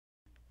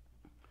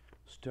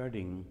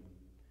studying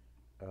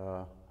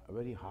a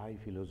very high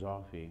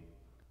philosophy,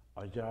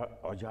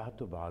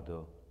 Ajata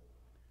Vada,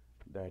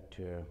 that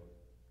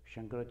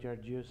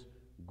Shankaracharya's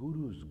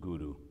Guru's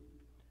Guru,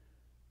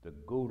 the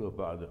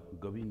Gaudapada,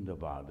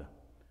 Govindapada,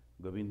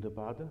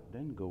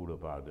 then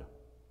Gaudapada,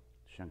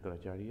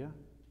 Shankaracharya,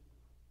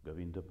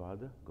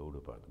 Govindapada,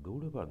 Gaudapada.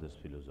 Gaudapada's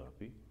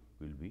philosophy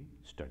will be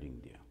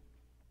studying there.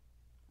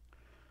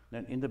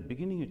 Then in the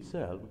beginning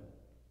itself,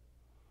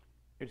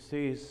 it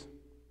says,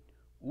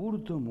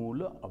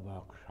 Urdhamula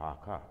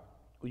Abhakshaka.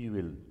 You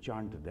will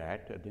chant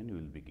that and then you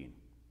will begin.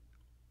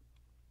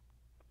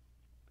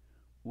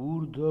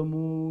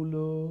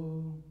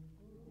 Urdhamula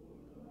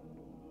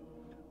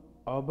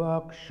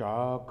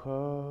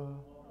Abhakshaka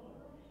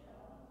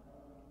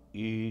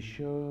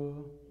Isha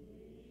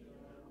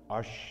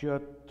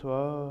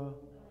Ashyatva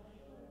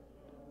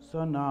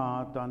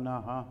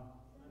Sanatanaha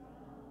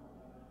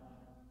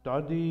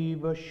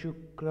Tadiva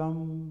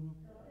Shukram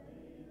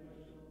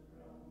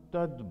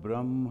Tad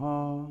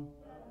Brahma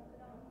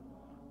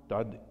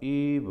Tad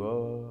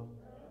Eva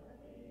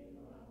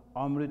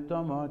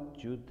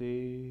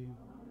Amritamachyute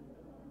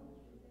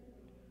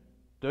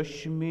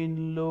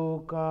Tashmin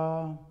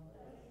Loka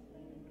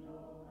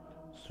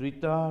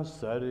Srita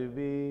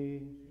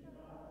Sarve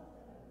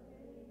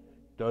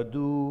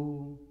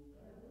Tadu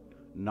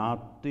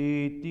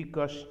Nateti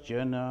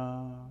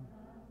Kaschana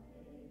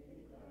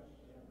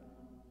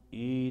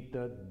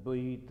Etad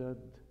Vaitad.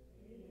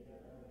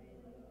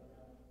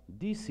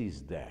 This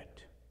is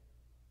that.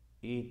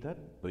 Etad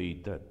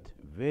Vaitad.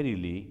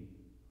 Verily,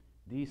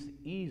 this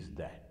is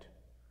that.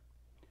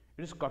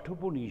 It is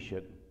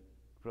Kathopanishad.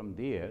 From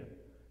there,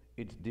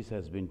 this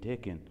has been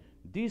taken.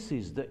 This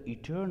is the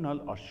eternal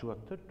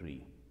Ashwatha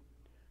tree.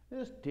 It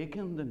has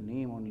taken the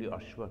name only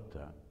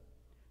Ashwatha,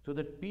 so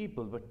that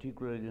people,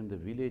 particularly in the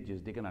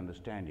villages, they can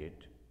understand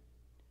it.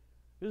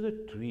 It is a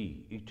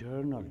tree,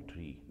 eternal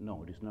tree.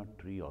 No, it is not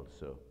tree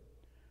also.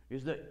 It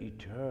is the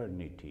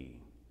eternity.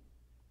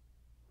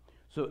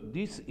 So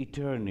this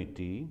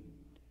eternity,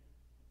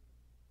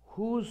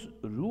 whose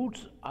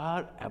roots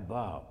are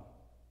above.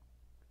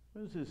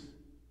 This is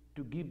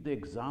to give the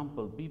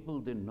example.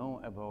 People, they know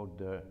about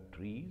the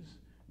trees.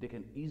 They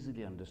can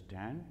easily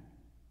understand.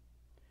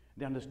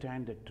 They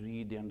understand the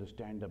tree, they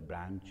understand the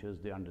branches,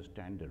 they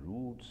understand the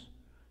roots.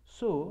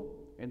 So,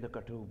 in the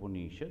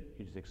Kathopanishad,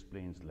 it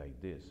explains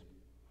like this.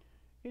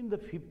 In the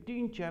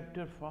 15th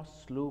chapter,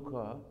 first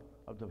sloka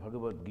of the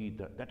Bhagavad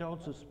Gita, that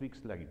also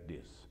speaks like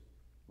this.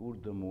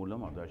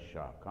 Urdhamulam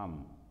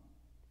adashakam.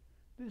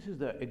 This is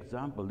the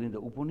example. In the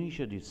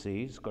Upanishad it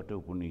says,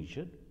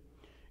 Kathopanishad,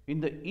 in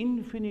the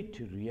infinite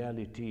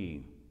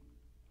reality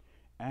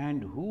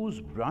and whose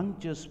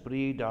branches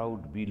spread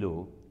out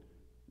below,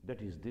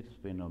 that is this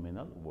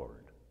phenomenal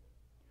world.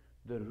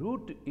 The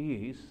root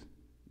is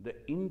the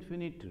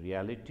infinite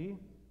reality,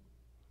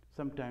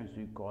 sometimes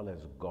we call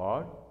as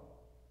God,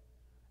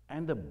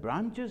 and the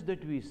branches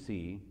that we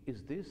see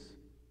is this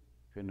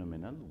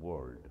phenomenal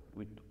world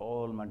with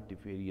all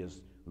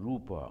multifarious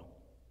rupa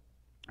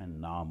and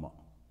nama.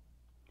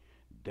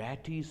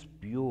 That is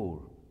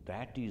pure,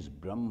 that is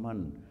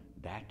Brahman,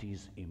 that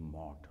is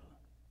immortal.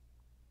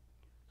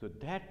 So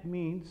that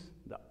means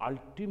the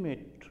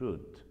ultimate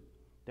truth,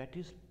 that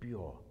is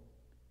pure,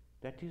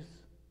 that is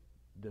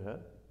the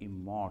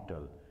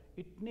immortal.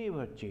 It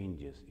never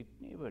changes, it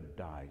never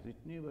dies, it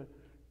never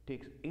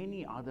takes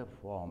any other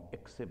form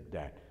except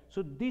that.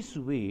 So this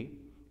way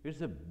is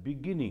the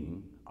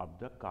beginning of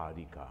the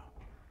Karika.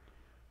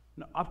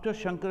 Now after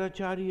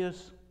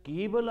Shankaracharya's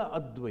Kevala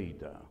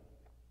Advaita,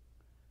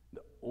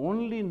 the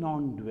only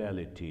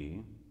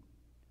non-duality,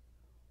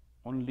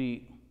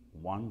 only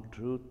one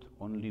truth,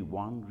 only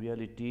one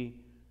reality,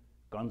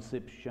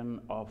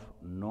 conception of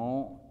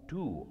no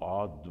two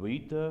or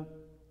Dvaita,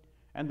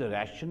 and the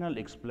rational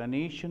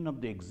explanation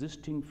of the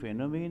existing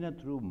phenomena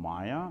through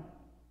Maya,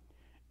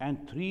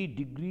 and 3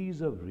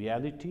 degrees of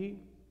reality,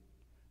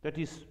 that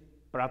is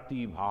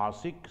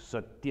Pratibhasik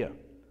Satya,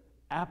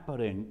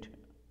 apparent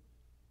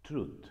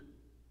truth.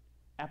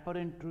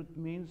 Apparent truth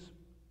means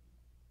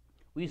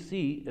we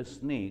see a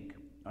snake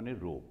on a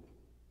rope.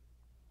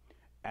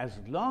 As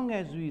long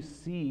as we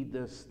see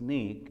the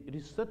snake, it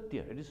is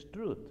Satya, it is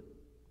truth.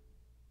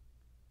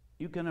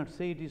 You cannot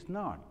say it is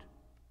not.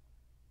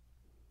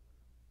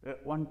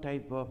 One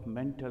type of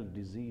mental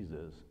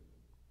diseases,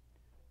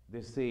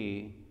 they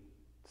say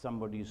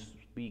somebody is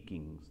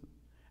speaking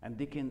and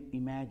they can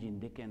imagine,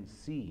 they can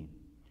see.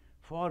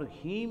 For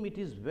him it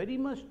is very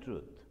much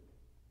truth.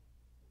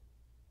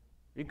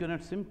 You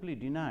cannot simply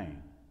deny.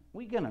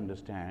 We can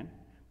understand,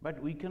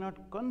 but we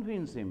cannot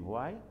convince him.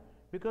 Why?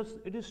 Because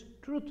it is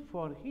truth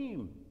for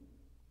him.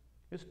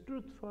 It's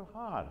truth for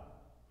her.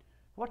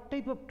 What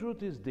type of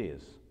truth is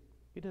this?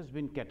 It has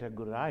been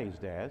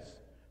categorized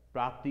as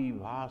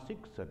Pratibhasik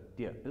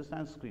Satya, the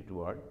Sanskrit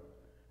word.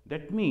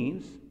 That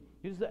means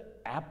it is the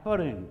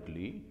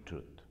apparently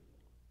truth.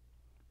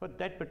 For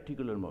that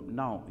particular moment,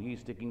 now he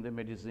is taking the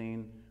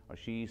medicine or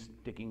she is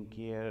taking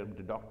care,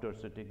 the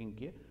doctors are taking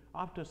care.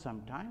 After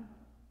some time,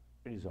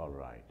 it is all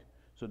right.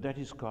 So that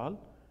is called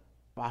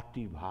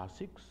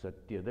Patibhasik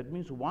Satya. That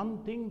means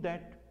one thing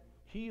that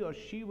he or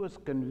she was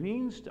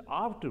convinced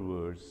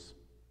afterwards,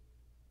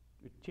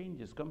 it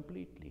changes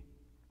completely.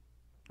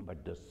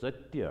 But the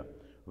Satya,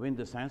 when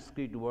the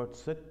Sanskrit word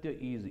Satya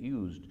is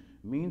used,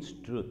 means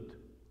truth,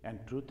 and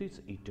truth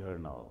is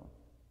eternal.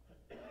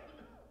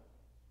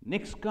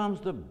 Next comes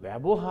the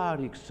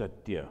Vyavaharik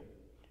Satya,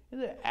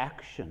 the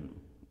action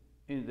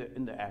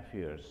in the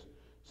affairs.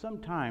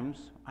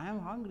 Sometimes I am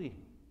hungry,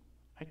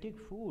 I take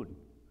food.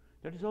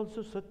 That is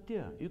also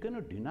Satya. You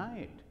cannot deny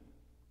it.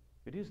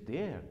 It is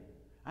there.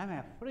 I am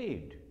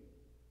afraid.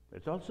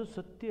 That's also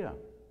Satya.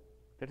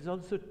 That is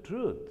also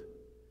truth.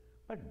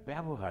 But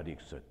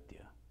Vyavaharik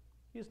Satya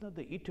is not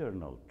the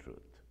eternal truth.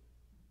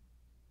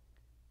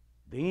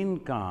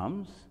 Then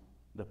comes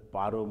the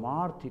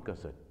Paramarthika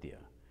Satya.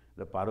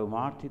 The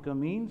Paramarthika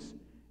means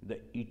the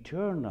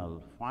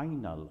eternal,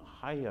 final,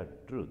 higher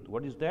truth.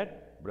 What is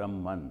that?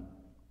 Brahman.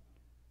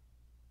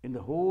 In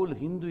the whole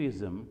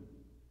Hinduism,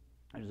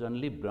 it is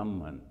only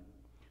Brahman.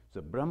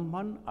 So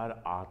Brahman or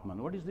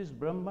Atman. What is this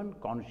Brahman?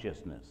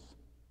 Consciousness.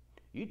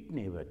 It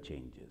never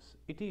changes.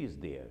 It is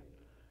there.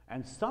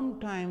 And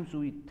sometimes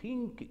we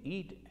think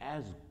it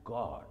as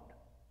God.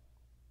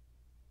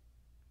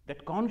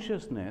 That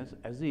consciousness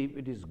as if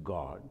it is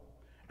God,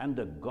 and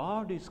the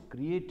God is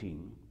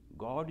creating,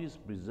 God is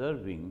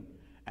preserving,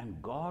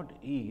 and God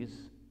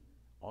is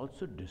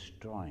also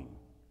destroying.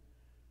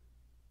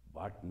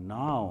 But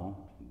now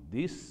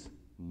this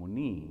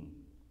Muni,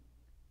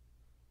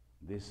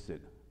 this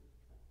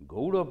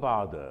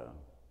Gaudapada,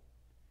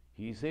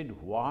 he said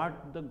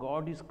what the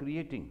God is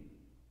creating,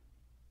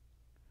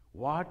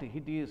 what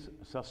it is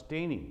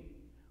sustaining,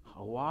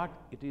 what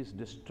it is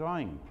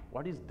destroying,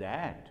 what is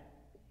that?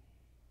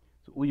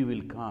 So we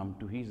will come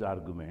to his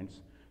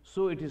arguments.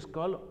 So it is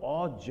called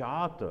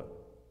Ajata.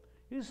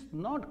 It is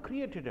not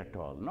created at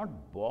all,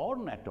 not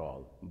born at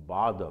all.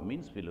 Vada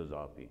means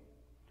philosophy.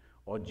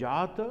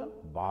 Ajata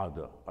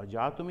Vada.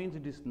 Ajata means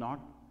it is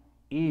not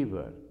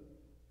ever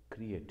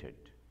created.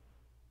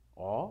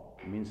 Or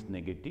means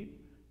negative.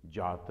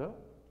 Jata,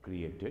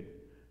 created.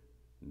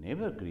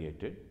 Never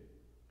created.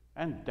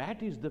 And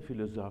that is the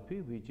philosophy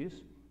which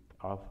is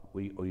of,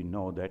 we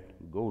know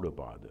that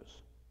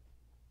Gaudapadas.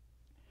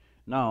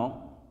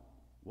 Now,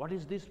 what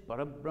is this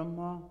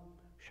Parabrahma?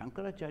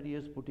 Shankaracharya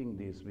is putting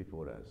this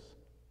before us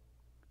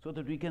so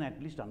that we can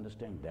at least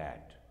understand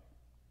that.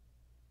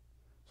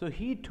 So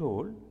he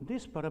told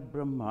this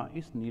Parabrahma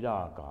is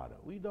Nirakara,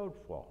 without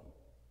form.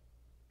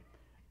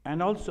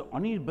 And also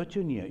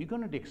Anirvachaniya, you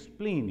cannot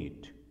explain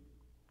it.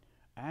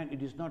 And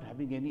it is not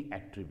having any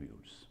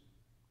attributes.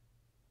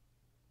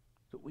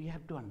 So we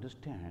have to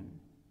understand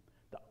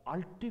the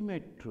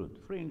ultimate truth.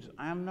 Friends,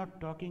 I am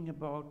not talking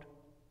about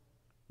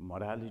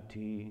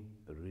morality,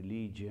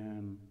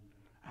 religion.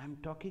 I am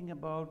talking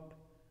about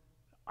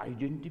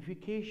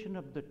identification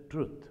of the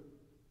truth.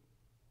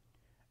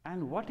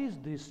 And what is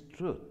this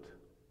truth?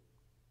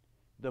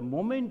 The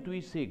moment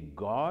we say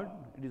God,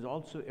 it is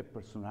also a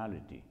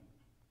personality.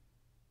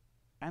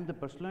 And the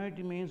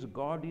personality means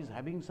God is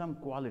having some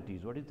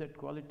qualities. What is that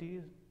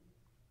qualities?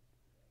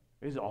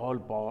 It is all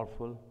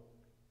powerful.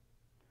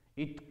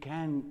 It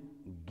can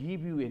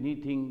give you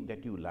anything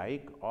that you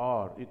like,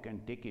 or you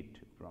can take it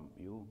from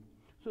you.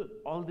 So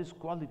all these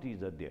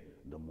qualities are there.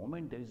 The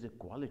moment there is a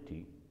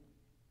quality,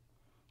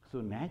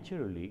 so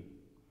naturally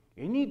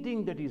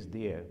anything that is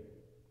there,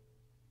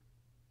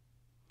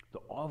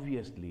 so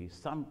obviously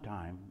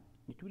sometime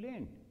it will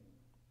end.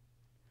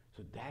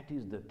 So that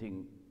is the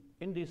thing.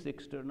 In this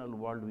external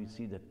world we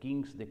see the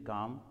kings, they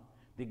come,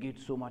 they get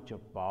so much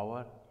of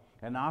power,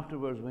 and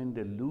afterwards when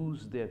they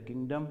lose their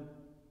kingdom,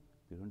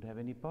 they don't have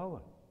any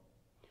power.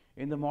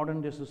 In the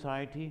modern day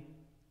society,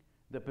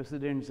 the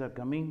presidents are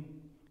coming,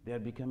 they are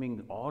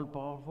becoming all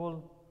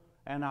powerful,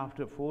 and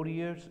after 4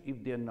 years,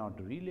 if they are not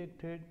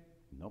re-elected,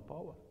 no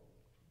power.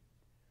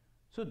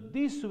 So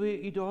this way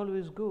it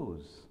always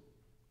goes.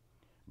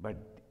 But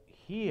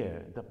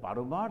here, the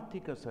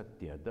Paramarthika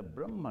Satya, the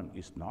Brahman,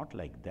 is not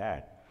like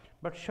that.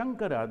 But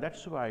Shankara,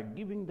 that's why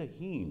giving the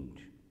hint.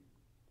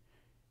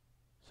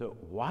 So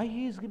why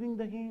he is giving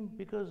the hint?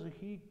 Because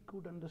he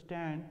could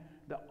understand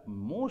that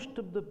most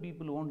of the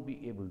people won't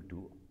be able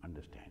to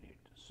understand it.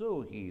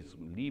 So he is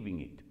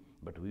leaving it.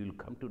 But we will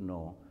come to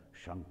know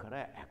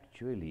Shankara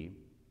actually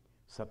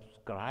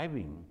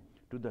subscribing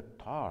to the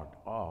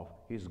thought of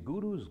his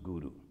guru's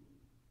guru.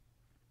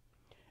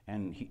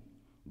 And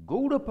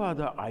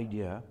Gaudapada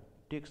idea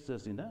takes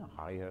us in a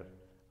higher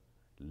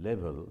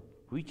level,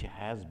 which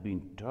has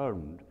been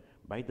termed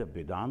by the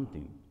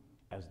Vedantim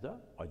as the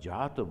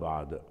Ajata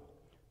Vada,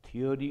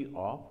 theory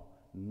of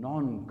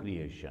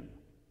non-creation.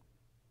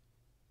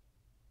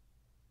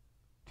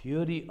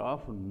 Theory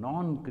of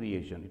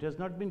non-creation. It has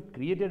not been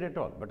created at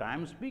all, but I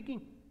am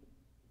speaking.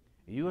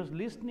 You are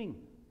listening.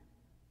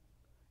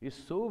 It's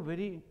so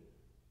very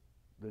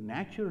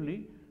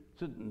naturally.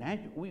 So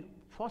we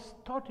first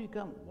thought we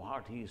come,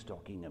 what he is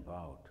talking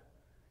about.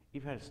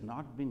 If it has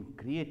not been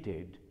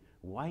created,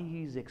 why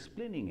he is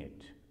explaining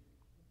it?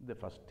 The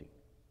first thing.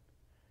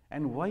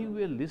 And why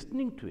we are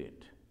listening to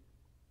it.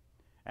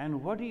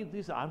 And what is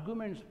these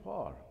arguments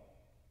for?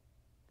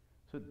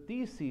 So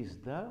this is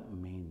the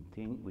main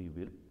thing we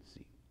will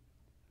see.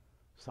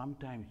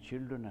 Sometimes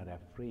children are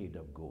afraid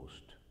of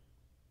ghosts,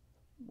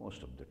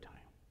 most of the time.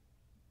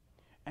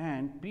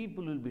 And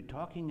people will be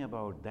talking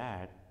about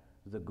that.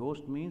 The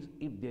ghost means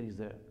if there is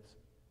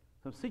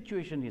some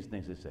situation is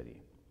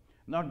necessary.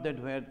 Not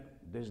that where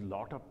there's a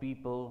lot of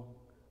people,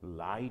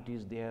 light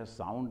is there,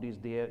 sound is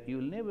there, you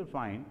will never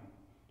find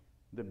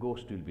the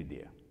ghost will be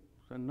there.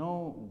 So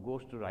no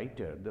ghost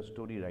writer, the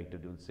story writer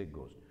will say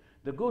ghost.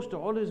 The ghost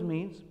always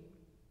means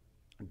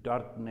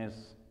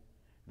darkness,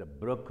 the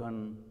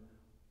broken,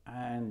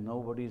 and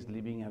nobody is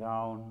living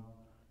around.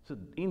 So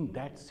in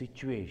that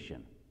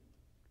situation.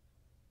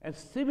 And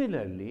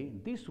similarly,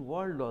 this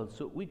world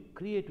also we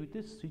create with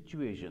this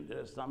situation. There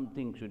is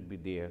something should be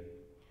there,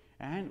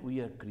 and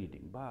we are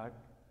creating. But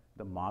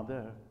the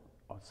mother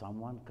or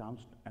someone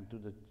comes and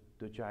to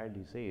the child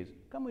he says,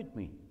 "Come with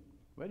me.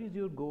 Where is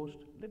your ghost?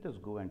 Let us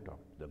go and talk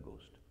to the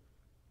ghost."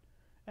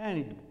 And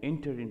it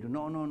entered into,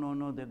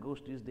 no, the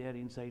ghost is there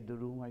inside the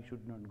room, I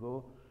should not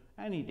go.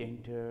 And it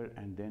entered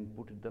and then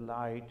put the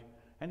light.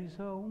 And he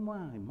said, "Oh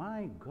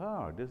my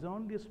God, there's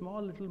only a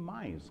small little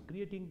mice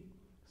creating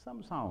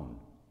some sound."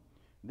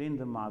 Then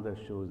the mother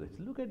shows us,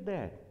 "Look at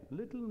that,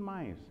 little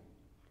mice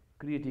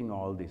creating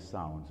all these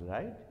sounds,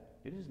 right?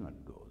 It is not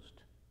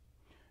ghost."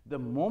 The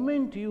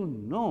moment you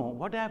know,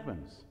 what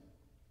happens?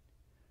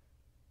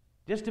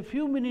 Just a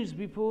few minutes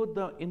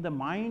before, in the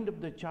mind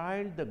of the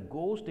child, the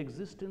ghost,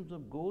 existence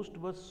of ghost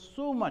was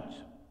so much.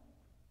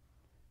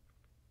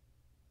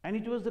 And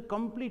it was the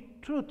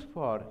complete truth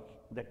for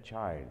that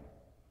child.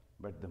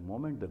 But the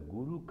moment the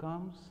guru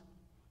comes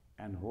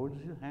and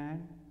holds his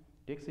hand,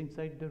 takes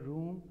inside the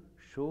room,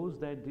 shows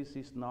that this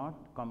is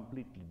not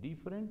completely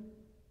different,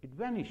 it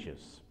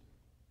vanishes.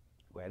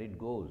 Where it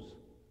goes?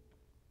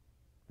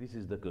 This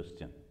is the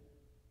question.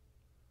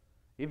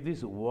 If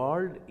this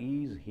world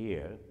is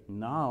here,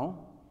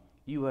 now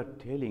you are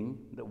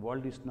telling the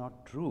world is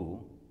not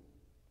true,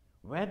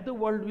 where the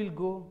world will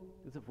go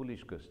is a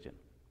foolish question.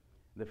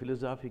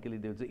 Philosophically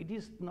they will say, it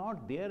is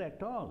not there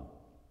at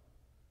all.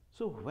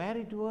 So where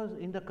it was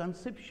in the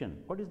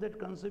conception, what is that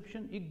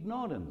conception?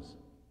 Ignorance.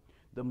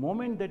 The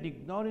moment that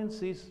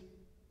ignorance is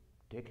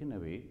taken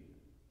away,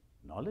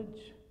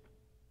 knowledge.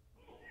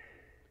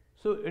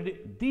 So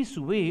this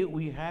way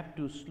we have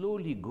to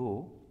slowly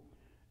go.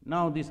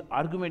 Now this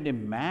argument, a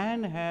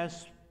man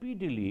has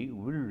speedily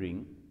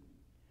wielding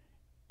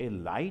a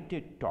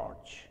lighted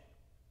torch.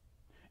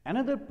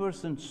 Another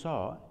person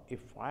saw a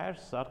fire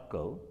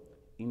circle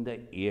in the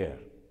air,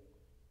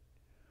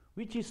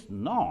 which is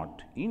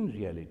not in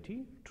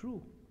reality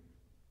true.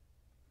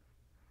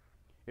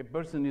 A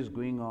person is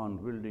going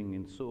on wielding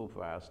in so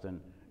fast,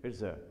 and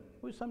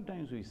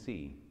sometimes we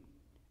see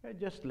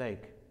just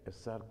like a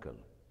circle.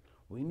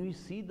 When we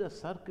see the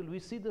circle, we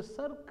see the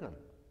circle.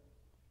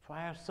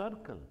 Fire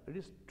circle, it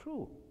is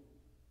true.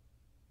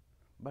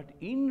 But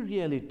in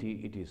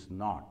reality, it is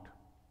not.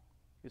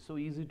 It's so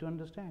easy to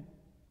understand.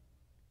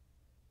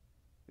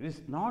 It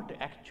is not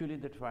actually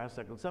that fire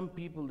circle. Some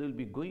people will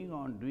be going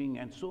on doing,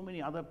 and so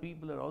many other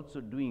people are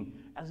also doing,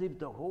 as if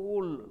the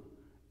whole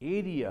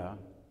area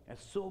has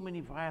so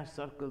many fire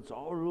circles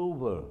all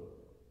over.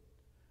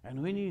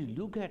 And when we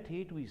look at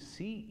it, we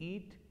see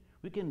it,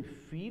 we can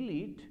feel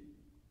it,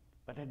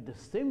 but at the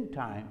same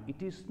time,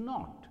 it is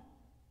not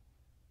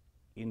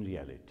in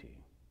reality.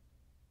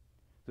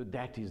 So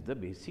that is the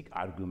basic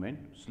argument.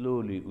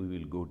 Slowly we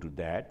will go to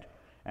that.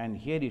 And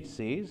here it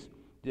says,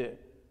 the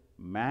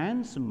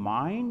man's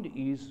mind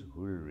is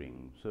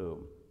whirring.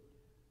 So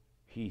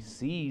he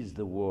sees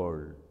the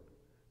world.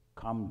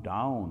 Calm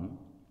down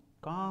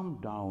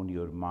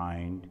your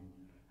mind,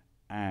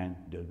 and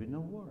there will be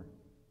no world.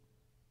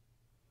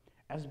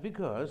 As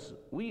because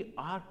we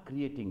are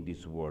creating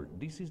this world.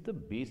 This is the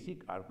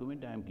basic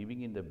argument I am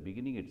giving in the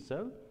beginning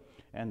itself.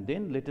 And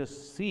then let us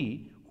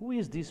see who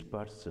is this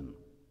person,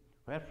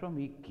 where from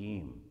he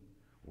came,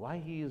 why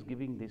he is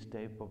giving this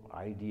type of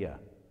idea,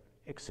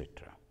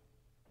 etc.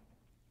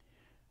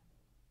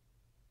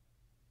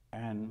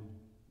 And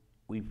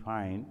we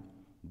find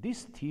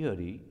this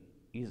theory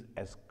is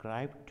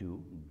ascribed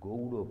to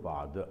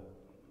Gaudapada.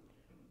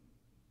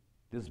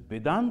 This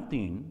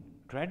Vedantin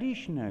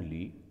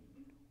traditionally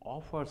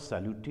offers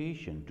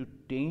salutation to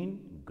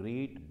 10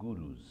 great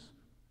gurus.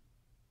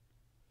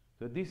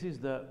 So this is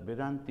the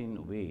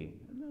Vedantin way.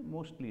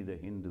 Mostly the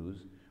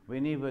Hindus,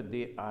 whenever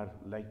they are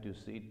like to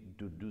say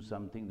to do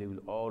something, they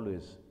will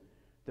always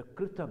the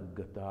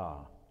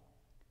Kritagata.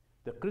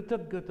 The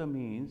Kritagata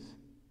means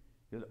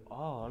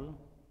all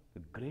the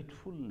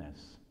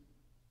gratefulness.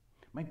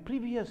 My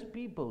previous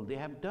people, they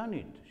have done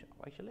it.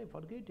 Why shall I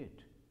forget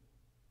it?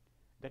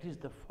 That is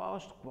the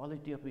first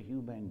quality of a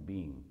human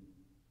being,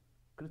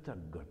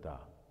 Kritagata.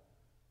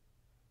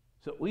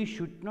 So we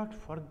should not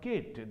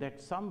forget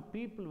that some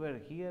people were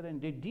here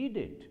and they did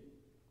it.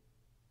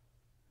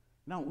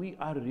 Now we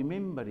are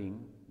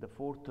remembering the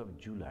 4th of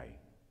July.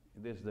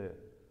 There's the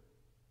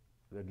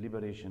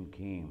liberation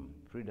came,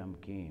 freedom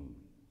came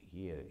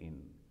here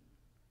in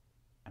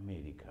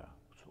America.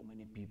 So so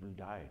many people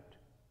died.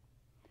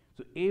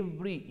 So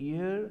every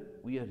year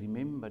we are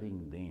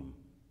remembering them.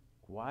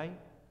 Why?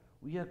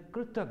 We are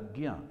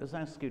kritagya, a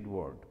Sanskrit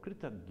word.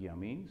 Kritagya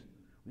means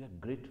we are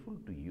grateful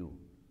to you.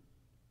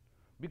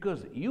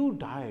 Because you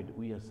died,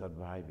 we are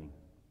surviving.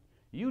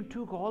 You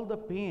took all the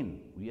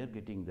pain, we are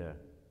getting the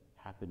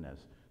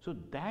happiness. So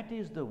that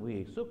is the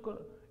way. So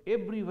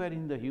everywhere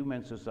in the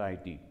human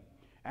society,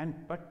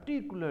 and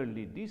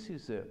particularly this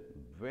is a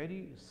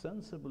very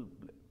sensible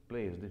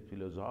place, this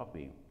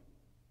philosophy.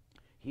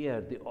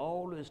 Here they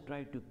always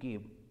try to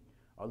keep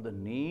all the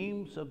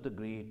names of the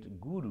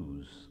great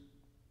gurus,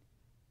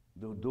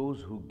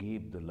 those who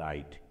gave the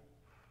light.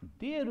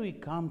 There we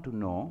come to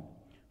know,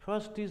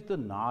 first is the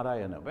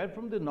Narayana. Where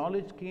from the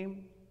knowledge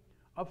came?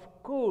 Of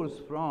course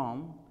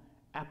from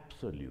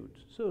Absolute.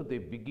 So they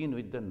begin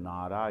with the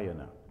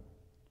Narayana.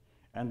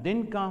 And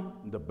then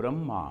come the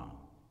Brahma,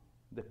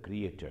 the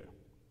creator.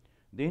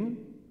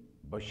 Then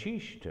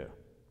Vashishta.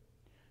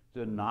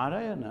 So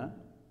Narayana,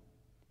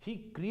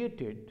 he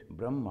created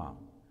Brahma.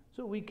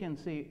 So we can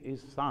say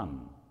his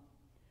son.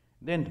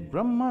 Then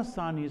Brahma's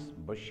son is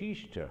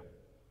Vashishta.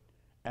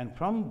 And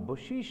from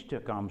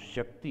Vashishta comes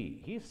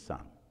Shakti, his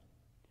son.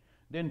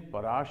 Then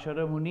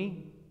Parashara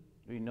Muni,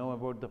 we know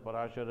about the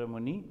Parashara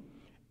Muni.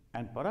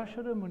 And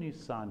Parashara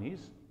Muni's son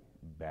is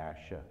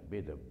Vyasa,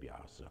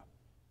 Vedavyasa.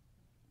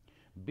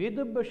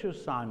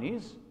 Vedavyasa's son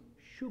is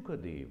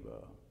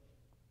Shukadeva.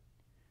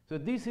 So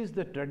this is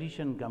the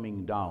tradition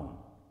coming down.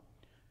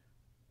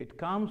 It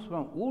comes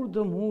from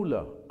Urdha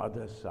Mula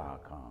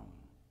Adhasakam.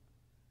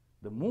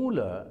 The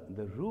Mula,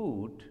 the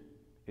root,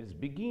 is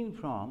begin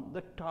from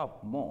the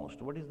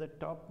topmost. What is the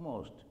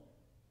topmost?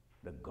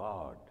 The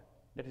God.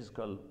 That is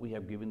called, we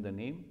have given the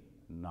name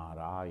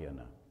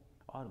Narayana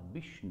or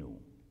Vishnu.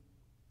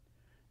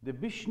 The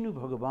Vishnu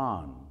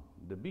Bhagavan,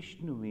 the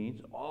Vishnu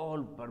means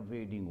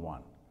all-pervading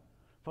one.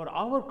 For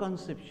our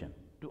conception,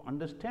 to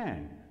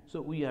understand,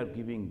 so we are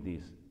giving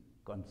this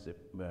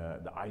concept,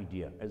 the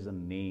idea as a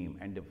name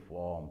and a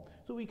form,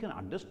 so we can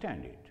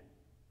understand it.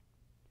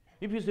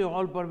 If you say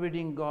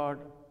all-pervading God,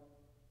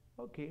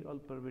 okay,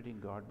 all-pervading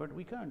God, but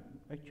we can't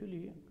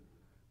actually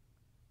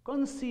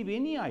conceive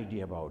any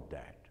idea about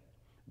that.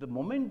 The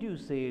moment you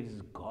say it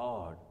is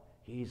God,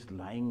 He is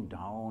lying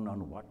down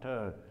on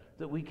water,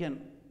 that we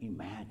can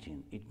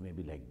imagine it may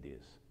be like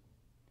this.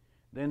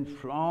 Then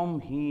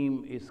from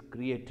Him is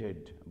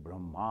created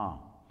Brahma.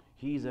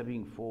 He is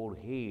having 4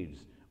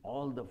 heads,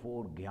 all the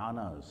 4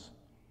 jnanas.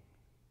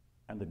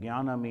 And the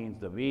jnana means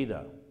the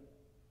Veda,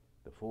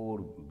 the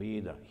 4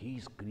 Veda, He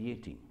is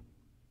creating.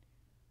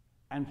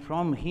 And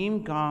from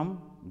Him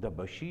come the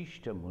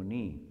Vashishta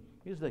Muni,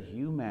 is the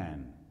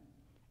human,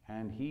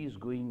 and he is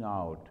going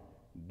out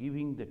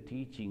giving the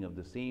teaching of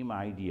the same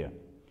idea.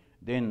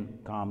 Then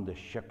come the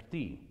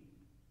Shakti,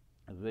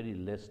 a very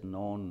less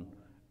known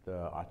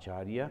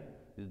Acharya,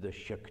 is the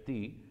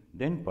Shakti,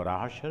 then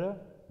Parashara,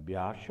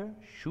 Vyasa,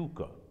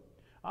 Shuka.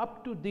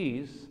 Up to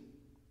this,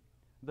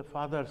 the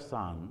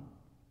father-son,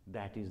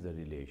 that is the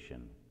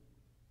relation.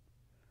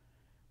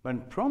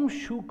 But from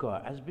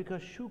Shuka, as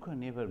because Shuka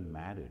never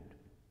married,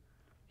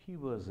 he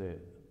was a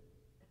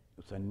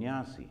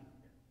sannyasi.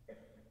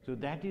 So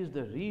that is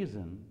the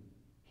reason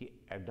he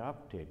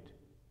adopted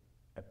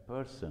a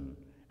person,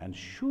 and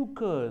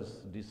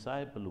Shuka's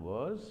disciple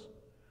was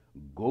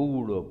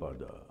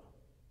Gaudapada.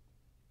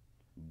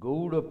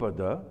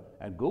 Gaudapada,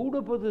 and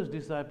Gaudapada's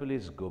disciple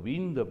is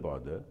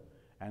Govindapada,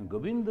 and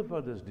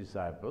Govindapada's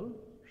disciple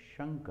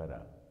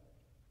Shankara.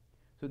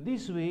 So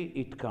this way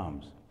it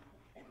comes.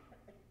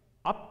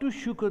 Up to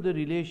Shuka the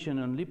relation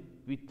only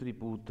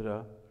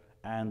Pitriputra,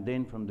 and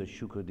then from the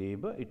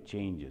Shukadeva it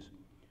changes.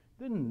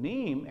 The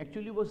name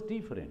actually was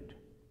different,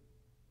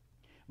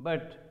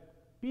 but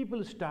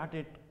people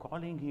started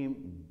calling him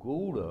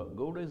Gauda.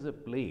 Gauda is a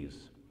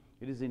place.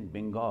 It is in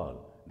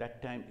Bengal.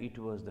 That time it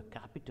was the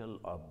capital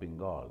of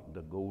Bengal,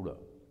 the Gauda.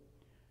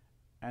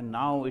 And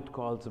now it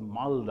calls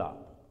Malda.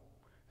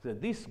 So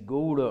this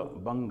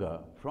Gauda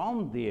Banga,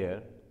 from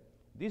there,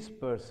 this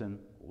person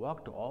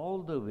walked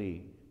all the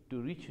way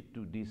to reach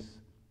to this,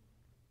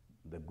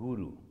 the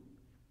Guru.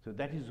 So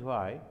that is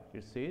why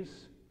it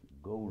says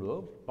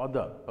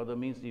Gaudapada. Pada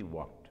means he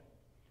walked.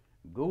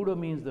 Gauda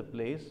means the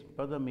place,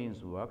 Pada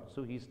means walked,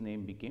 so his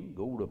name became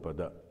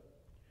Gaudapada.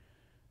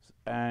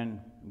 And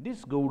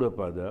this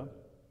Gaudapada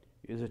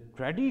is a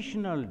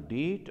traditional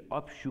date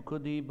of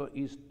Shukadeva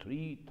is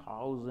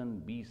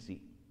 3000 BC.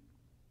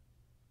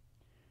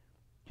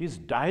 His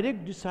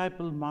direct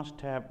disciple must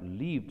have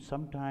lived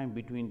sometime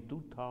between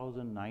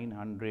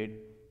 2900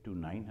 to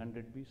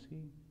 900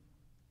 BC.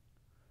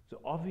 So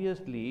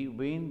obviously,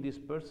 when this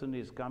person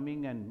is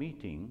coming and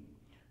meeting,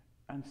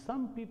 and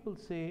some people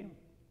say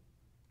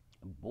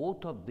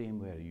both of them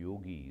were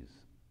yogis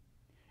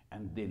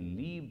and they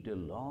lived a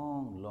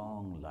long,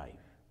 long life.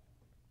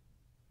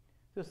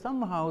 So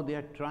somehow they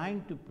are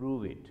trying to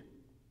prove it,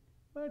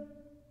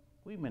 but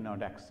we may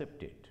not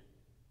accept it.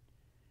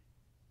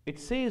 It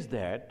says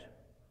that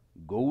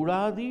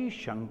Gauradi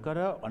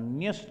Shankara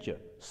Anyascha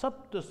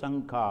Sapta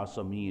Sankha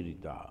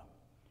Samirita.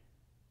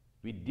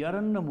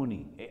 Vidyaranya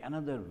Muni,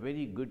 another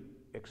very good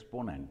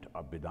exponent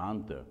of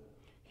Vedanta,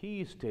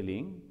 he is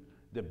telling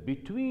that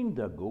between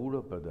the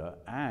Gaudapada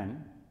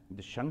and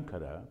the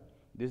Shankara,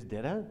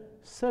 there are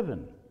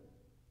 7.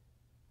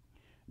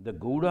 The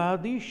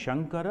Gaudadi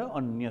Shankara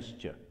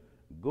Anyascha.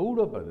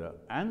 Gaudapada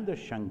and the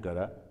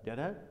Shankara, there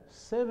are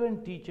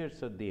 7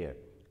 teachers are there.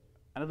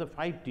 Another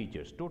 5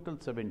 teachers, total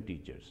 7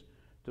 teachers.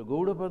 So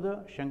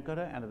Gaudapada,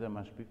 Shankara, another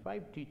must be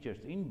 5 teachers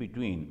in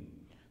between.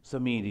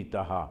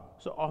 Samiritaha.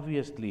 So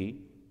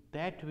obviously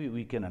that way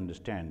we can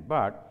understand.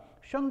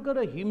 But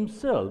Shankara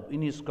himself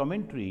in his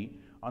commentary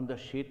on the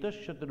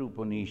Shetashatra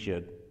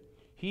Upanishad,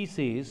 he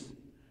says,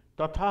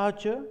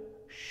 Tathacha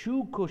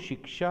Shuko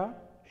Shiksha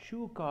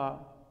Shuka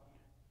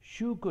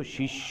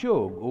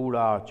Shishyo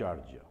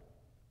Gaudacharya.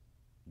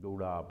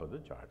 Gaudapada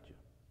Charya.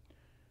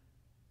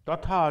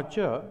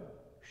 Tathacha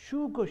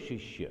Shuka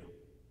Shishya.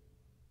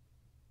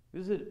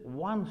 This is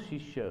one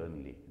Shishya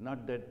only,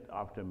 not that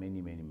after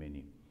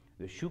many.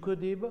 The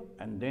Shukadeva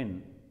and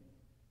then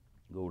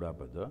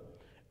Gaudapada,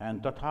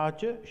 and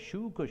Tathacha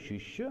Shuka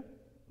Shishya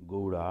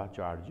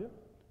Gaudacharya.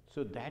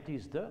 So that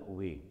is the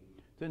way.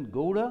 Then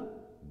Gauda,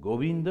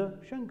 Govinda,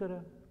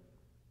 Shankara.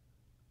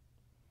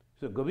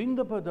 So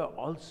Govindapada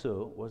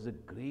also was a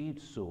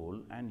great soul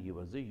and he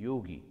was a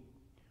yogi.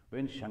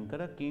 When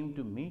Shankara came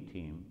to meet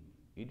him,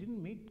 he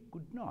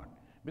could not,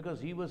 because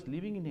he was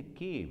living in a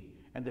cave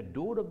and the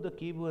door of the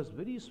cave was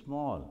very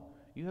small.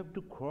 You have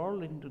to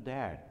crawl into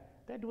that.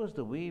 That was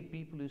the way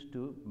people used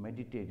to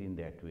meditate in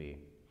that way.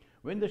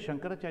 When the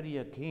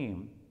Shankaracharya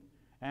came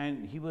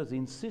and he was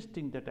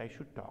insisting that I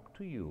should talk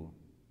to you,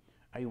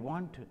 I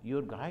want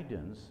your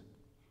guidance,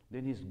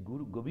 then his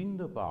Guru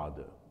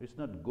Govindapada, it's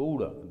not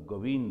Gauda,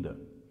 Govinda.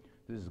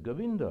 This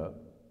Govinda,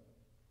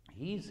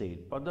 he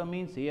said, Pada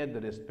means here the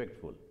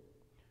respectful.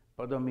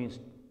 Pada means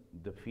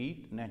the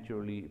feet,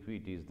 naturally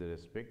feet is the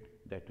respect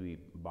that we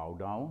bow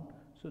down,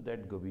 so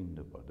that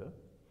Govindapada.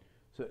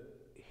 So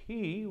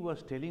he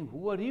was telling,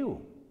 who are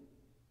you?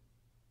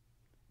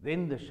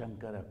 Then the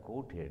Shankara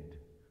quoted,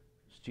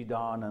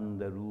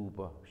 Chidananda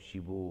Rupa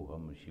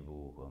Shivoham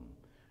Shivoham.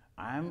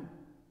 I am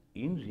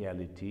in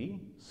reality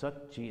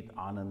Satchit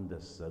Ananda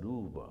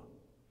Sarupa.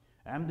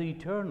 I am the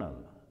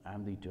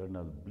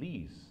eternal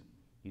bliss,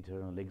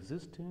 eternal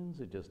existence,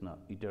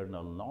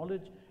 eternal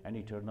knowledge and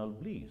eternal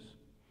bliss.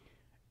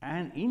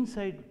 And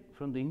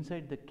from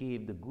inside the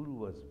cave, the Guru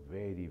was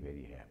very,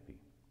 very happy.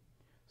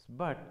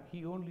 But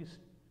he only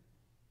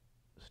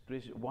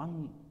stretched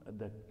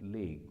that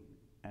leg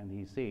and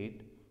he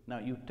said, now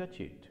you touch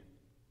it.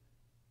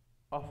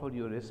 Offer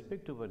your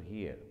respect over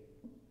here.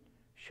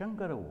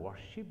 Shankara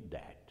worshipped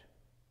that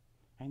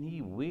and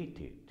he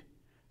waited.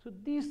 So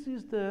this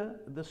is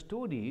the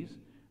stories.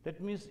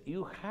 That means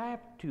you have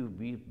to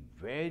be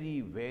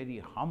very, very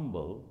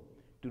humble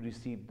to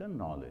receive the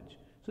knowledge.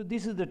 So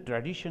this is the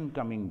tradition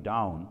coming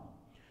down.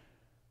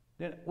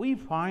 Then we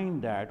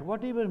find that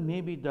whatever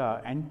may be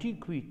the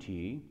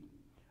antiquity,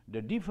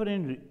 the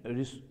different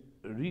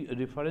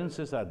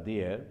references are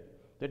there,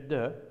 that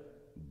the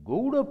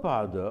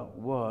Gaudapada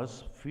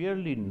was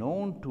fairly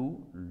known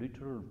to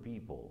literal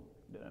people.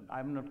 I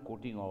am not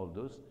quoting all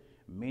those.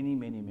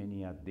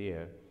 Many are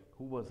there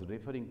who was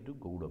referring to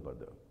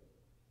Gaudapada.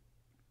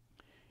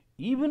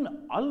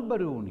 Even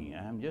Al-Biruni,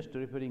 I am just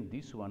referring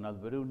this one,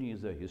 Al-Biruni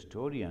is a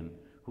historian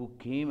who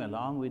came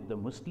along with the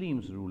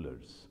Muslims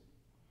rulers.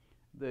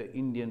 The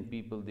Indian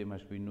people, they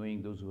must be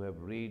knowing, those who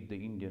have read the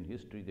Indian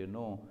history, they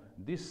know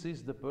this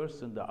is the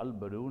person, the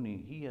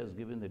Al-Biruni, he has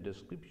given the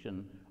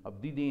description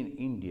of the day in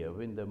India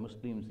when the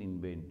Muslims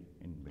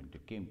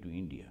came to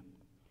India.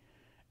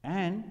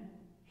 And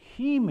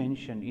he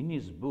mentioned in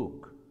his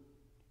book,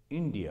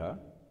 India,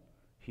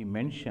 he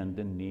mentioned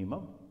the name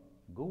of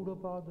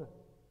Gaudapada.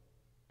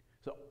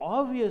 So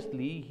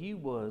obviously he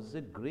was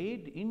a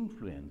great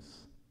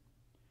influence.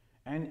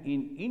 And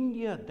in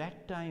India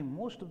that time,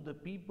 most of the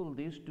people,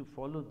 they used to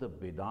follow the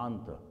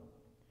Vedanta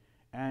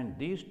and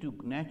they used to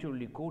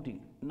naturally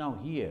quoting. Now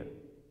here,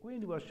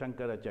 when was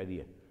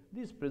Shankaracharya?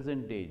 This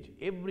present age,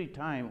 every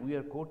time we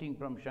are quoting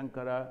from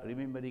Shankara,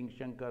 remembering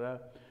Shankara.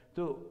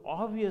 So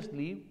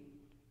obviously,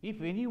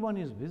 if anyone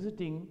is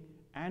visiting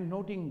and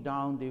noting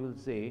down, they will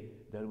say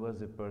there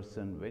was a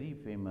person very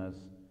famous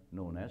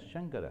known as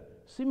Shankara.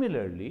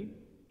 Similarly,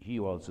 he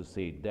also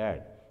said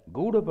that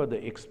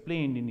Gaudapada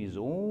explained in his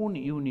own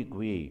unique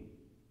way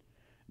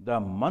the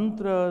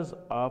mantras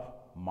of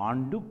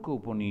Mandukya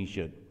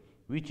Upanishad,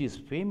 which is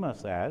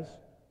famous as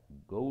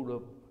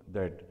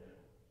Gaudapada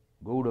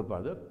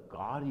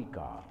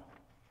Karika.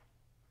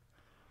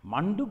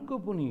 Mandukya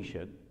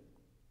Upanishad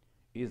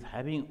is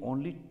having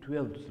only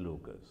 12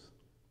 slokas.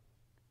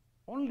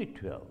 Only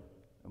 12.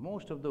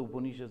 Most of the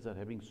Upanishads are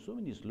having so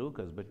many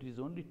slokas, but it is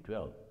only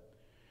 12.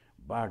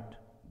 But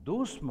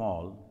though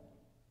small,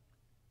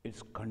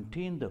 it's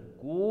contained the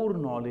core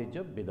knowledge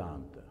of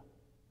Vedanta.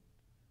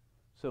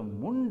 So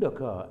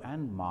Mundaka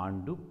and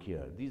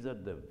Mandukya, these are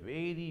the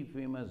very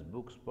famous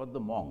books for the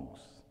monks.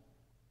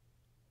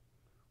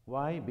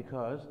 Why?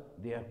 Because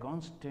they are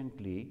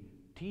constantly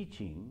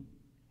teaching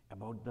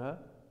about the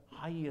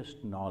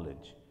highest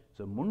knowledge. So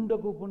So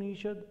Mundaka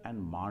Upanishad and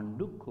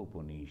Mandukya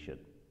Upanishad.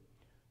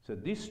 So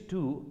these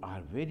two are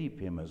very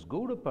famous.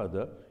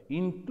 Gaudapada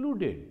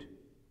included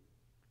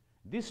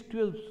these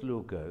 12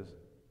 slokas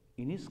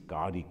in his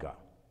Karika.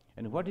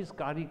 And what is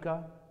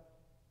Karika?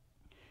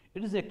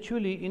 It is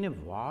actually in a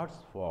verse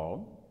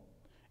form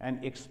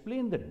and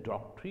explain the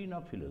doctrine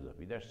of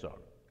philosophy, that's all.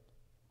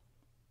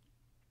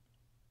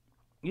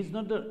 It's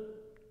not the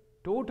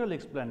total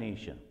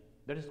explanation,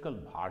 that is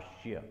called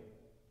Bhashya.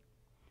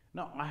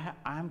 Now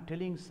I am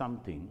telling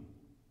something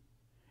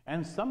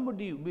and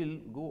somebody will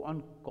go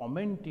on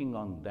commenting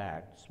on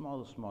that,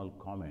 small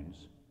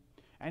comments,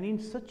 and in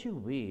such a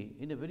way,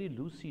 in a very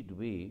lucid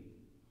way,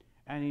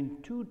 and in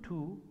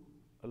two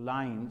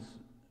lines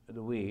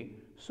the way,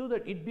 so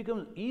that it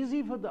becomes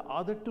easy for the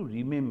other to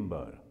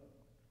remember.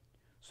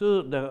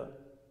 So the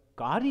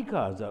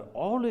Karikas are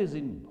always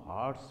in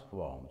verse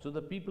form, so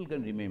the people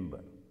can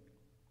remember.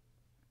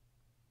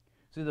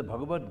 See, the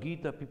Bhagavad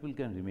Gita people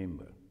can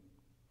remember.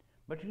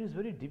 But it is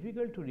very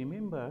difficult to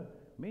remember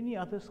many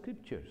other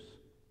scriptures.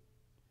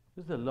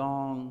 This is the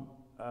long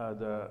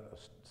the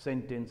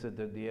sentences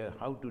that they are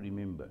how to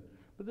remember.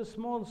 But the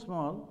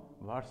small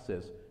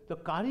verses, the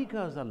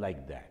Karikas are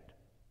like that.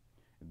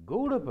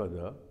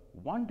 Gaudapada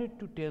wanted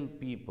to tell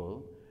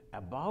people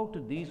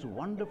about this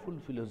wonderful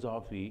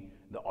philosophy,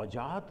 the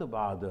Ajata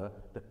Vada,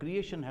 the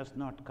creation has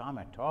not come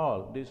at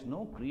all, there is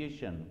no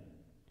creation.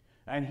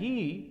 And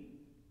he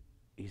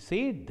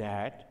said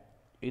that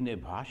in a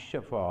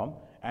Bhashya form,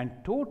 and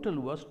total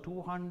was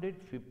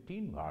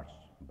 215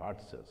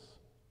 verses.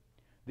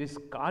 This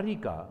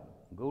Karika,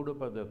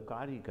 Gaudapada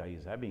Karika,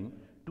 is having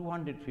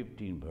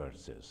 215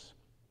 verses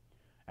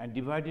and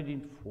divided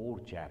in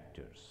 4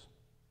 chapters.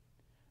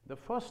 The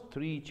first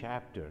 3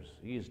 chapters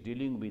he is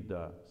dealing with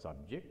the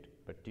subject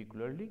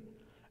particularly,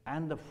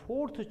 and the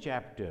 4th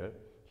chapter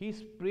he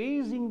is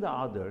praising the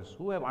others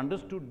who have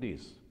understood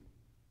this.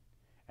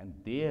 And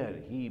there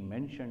he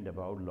mentioned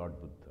about Lord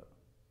Buddha.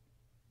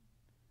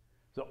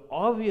 So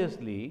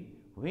obviously,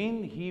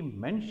 when he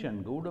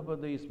mentioned,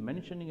 Gaudapada is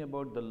mentioning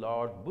about the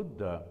Lord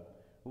Buddha,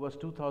 who was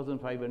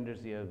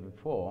 2500 years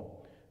before,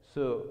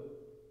 so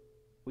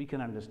we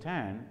can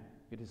understand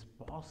it is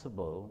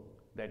possible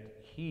that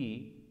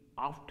he,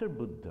 after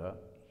Buddha,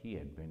 he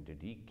advented,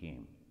 he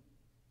came.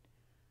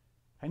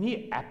 And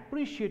he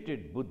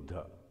appreciated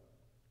Buddha,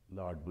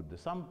 Lord Buddha.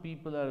 Some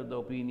people are of the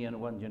opinion,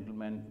 one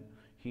gentleman,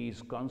 he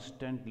is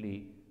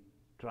constantly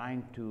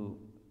trying to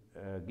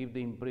give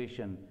the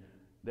impression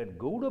that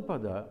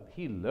Gaudapada,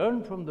 he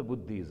learned from the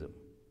Buddhism.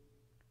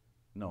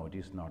 No, it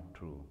is not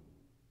true.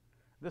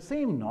 The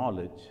same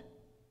knowledge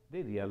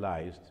they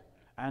realized,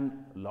 and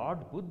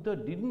Lord Buddha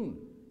didn't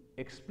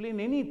explain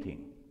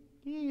anything.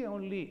 He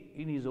only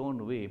in his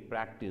own way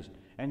practiced,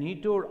 and he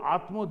told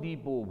Atma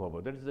Dipo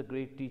Bhava, that is the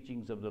great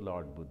teachings of the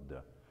Lord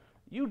Buddha.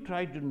 You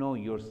try to know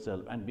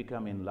yourself and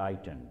become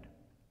enlightened.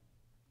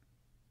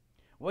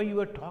 Why you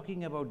are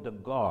talking about the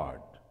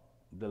God,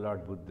 the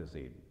Lord Buddha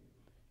said.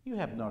 You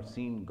have not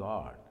seen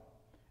God.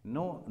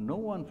 No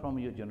one from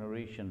your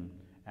generation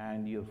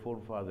and your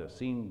forefathers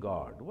seen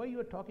God. Why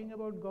you are talking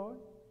about God?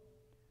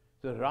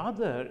 So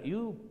rather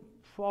you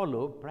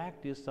follow,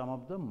 practice some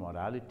of the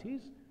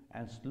moralities,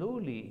 and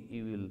slowly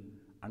you will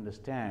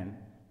understand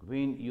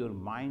when your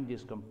mind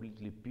is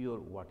completely pure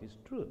what is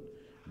truth.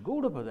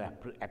 Gaudapada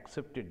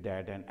accepted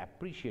that and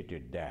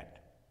appreciated that.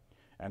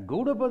 And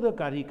Gaudapada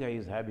Karika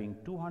is having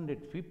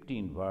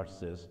 215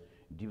 verses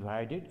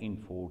divided in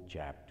 4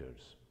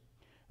 chapters.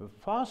 The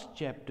first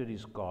chapter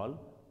is called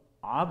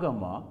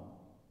Agama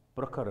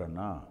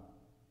Prakarana.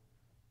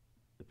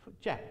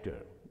 Chapter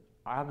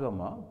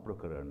Agama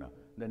Prakarana.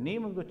 The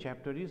name of the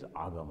chapter is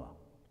Agama.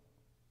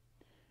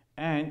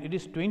 And it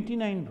is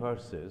 29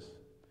 verses.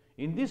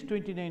 In these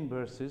 29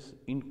 verses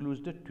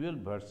includes the 12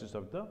 verses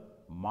of the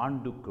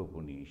Mandukya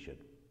Upanishad.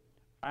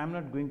 I am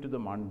not going to the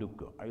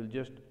Mandukya. I will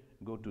just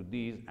go to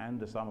these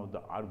and some of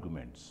the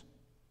arguments.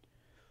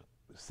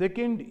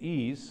 Second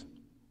is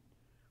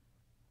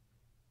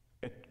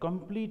a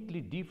completely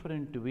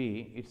different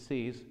way. It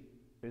says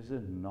it is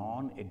a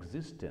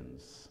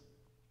non-existence,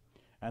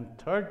 and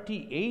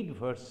 38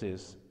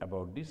 verses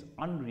about this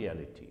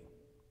unreality.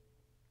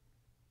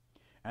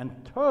 And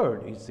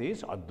third, it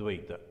says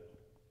Advaita,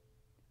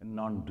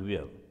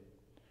 non-dual,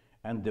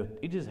 and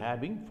it is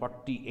having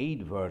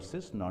 48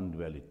 verses,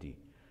 non-duality.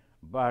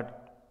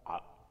 But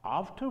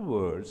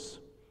afterwards,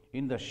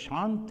 in the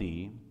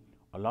Shanti,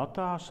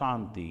 Alata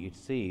Shanti, it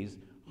says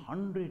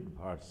 100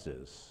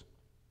 verses.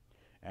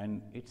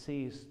 And it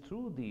says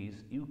through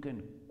these you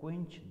can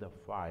quench the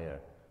fire.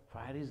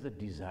 Fire is the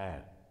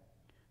desire.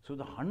 So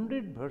the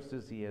 100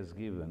 verses he has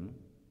given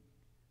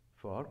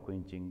for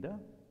quenching the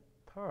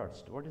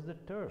thirst. What is the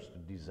thirst?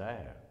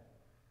 Desire.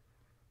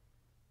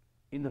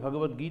 In the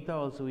Bhagavad Gita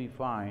also we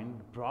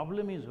find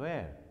problem is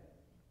where?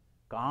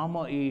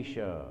 Kama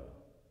Esha.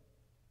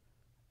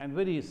 And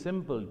very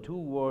simple 2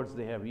 words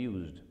they have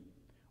used.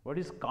 What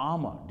is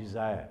Kama?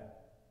 Desire.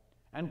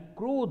 And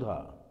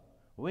Krodha.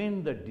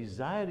 When the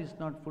desire is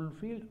not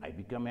fulfilled, I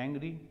become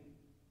angry.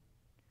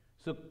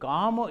 So,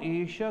 Kama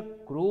Esha,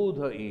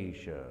 Krodha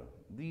Esha,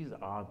 these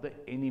are the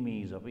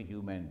enemies of a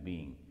human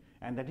being.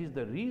 And that is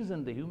the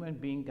reason the human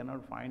being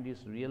cannot find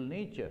his real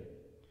nature,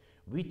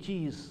 which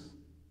is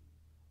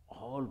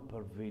all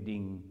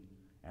pervading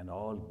and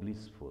all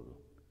blissful,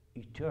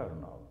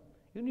 eternal.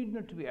 You need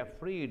not to be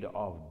afraid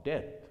of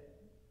death.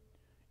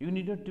 You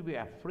need not to be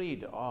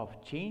afraid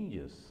of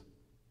changes.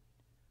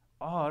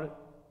 Or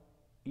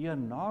you are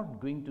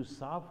not going to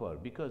suffer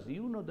because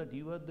you know that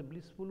you are the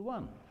blissful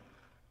one.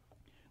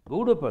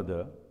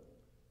 Gaudapada,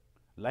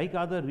 like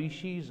other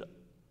rishis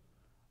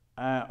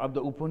of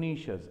the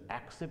Upanishads,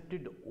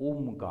 accepted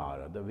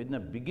Omkara. In the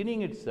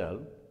beginning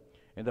itself,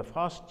 in the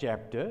first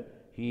chapter,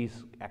 he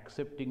is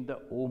accepting the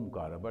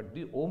Omkara. But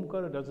the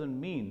Omkara doesn't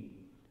mean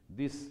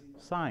this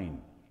sign.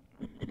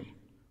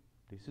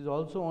 This is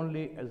also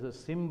only as a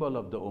symbol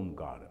of the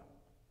Omkara.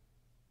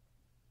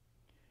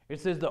 It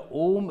says the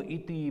Om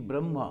iti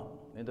Brahma.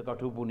 In the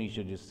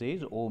Kathopanishad it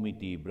says Om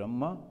iti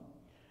Brahma.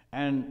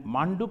 And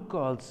Mandukya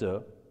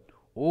also,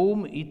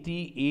 Om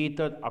iti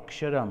etad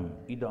aksharam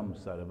idam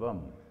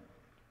sarvam.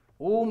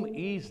 Om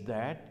is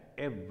that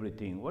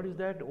everything. What is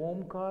that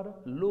Omkara?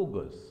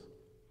 Logos.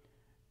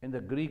 In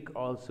the Greek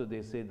also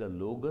they say the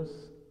Logos.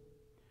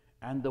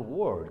 And the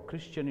word,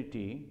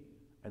 Christianity,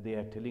 they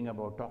are talking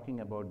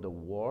about the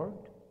word.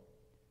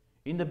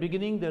 In the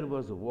beginning there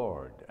was a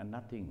word and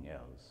nothing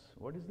else.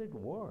 What is that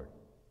word?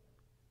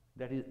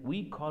 That is,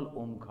 we call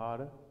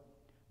Omkara.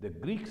 The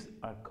Greeks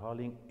are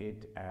calling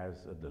it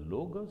as the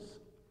Logos.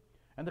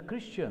 And the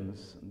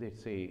Christians, they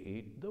say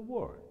it the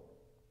word.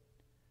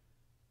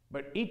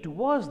 But it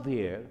was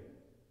there,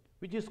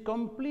 which is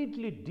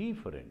completely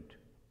different.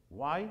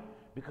 Why?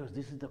 Because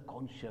this is the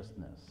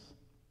consciousness.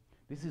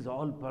 This is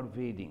all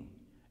pervading,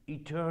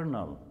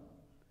 eternal.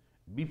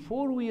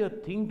 Before we are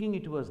thinking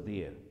it was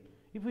there.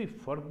 If we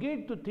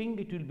forget to think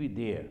it will be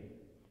there,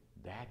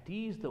 that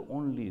is the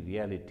only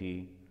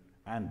reality,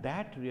 and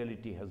that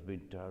reality has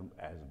been termed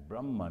as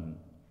Brahman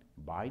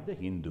by the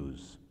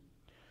Hindus.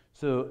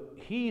 So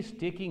he is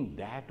taking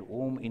that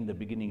Om in the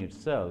beginning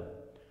itself,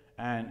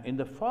 and in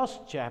the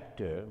first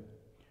chapter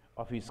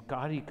of his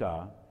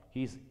Karika,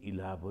 he is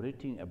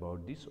elaborating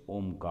about this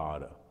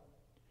Omkara.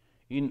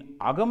 In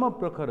Agama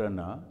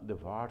Prakarana, the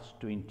verse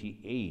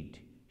 28,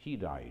 he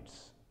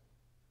writes,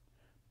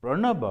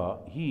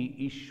 Pranaba hi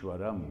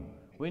Ishwaram.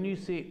 When you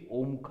say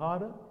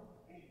Omkara,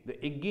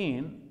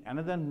 again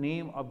another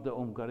name of the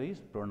Omkara is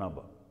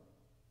Pranaba.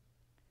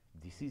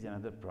 This is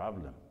another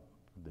problem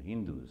of the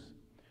Hindus.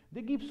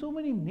 They give so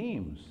many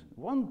names,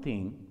 one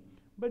thing,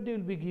 but they will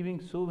be giving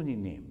so many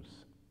names.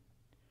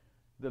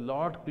 The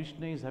Lord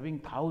Krishna is having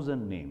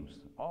 1,000 names.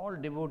 All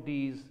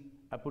devotees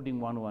are putting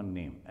one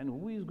name. And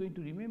who is going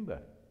to remember?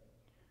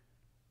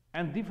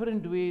 And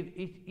different ways,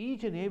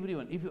 each and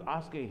everyone. If you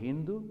ask a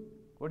Hindu,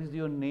 what is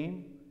your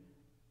name?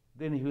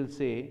 Then he will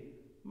say,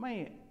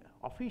 my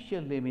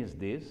official name is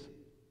this,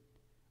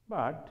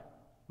 but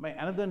my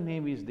another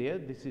name is there,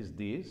 this is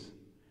this,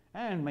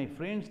 and my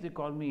friends, they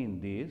call me in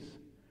this,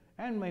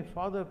 and my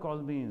father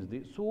called me in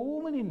this.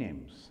 So many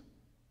names.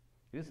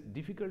 It is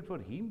difficult for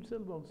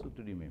himself also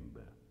to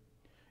remember.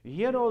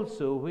 Here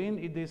also,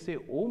 when they say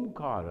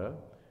Omkara,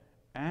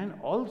 and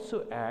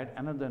also add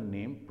another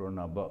name,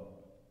 Pranaba.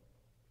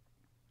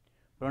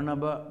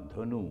 Pranaba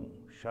Dhanu,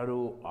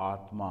 Sharo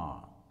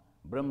Atma,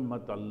 Brahma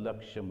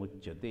Tallaksha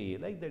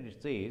Muchyate. Like that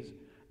it says,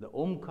 the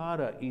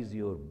Omkara is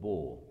your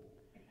bow,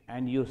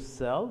 and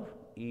yourself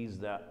is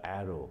the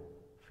arrow.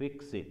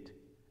 Fix it,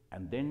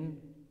 and then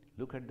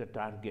look at the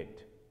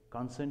target,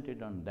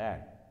 concentrate on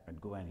that,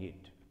 and go and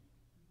hit.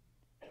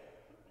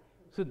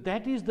 So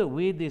that is the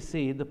way they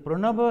say, the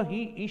Pranaba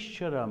hi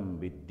Ishwaram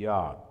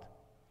Vidyat.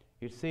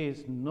 It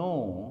says,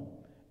 know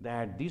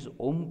that this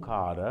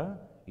Omkara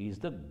is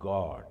the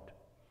God.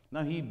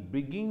 Now he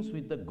begins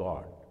with the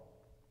God.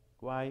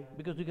 Why?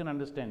 Because we can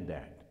understand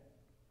that.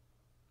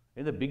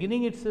 In the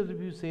beginning itself,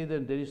 if you say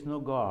that there is no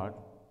God,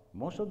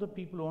 most of the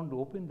people won't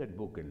open that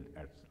book and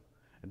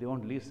they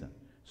won't listen.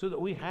 So that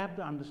we have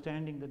the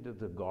understanding that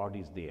the God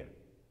is there.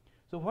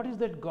 So what is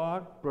that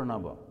God?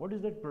 Pranaba. What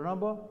is that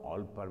Pranaba?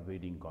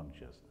 All-pervading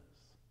consciousness.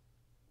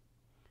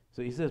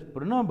 So he says,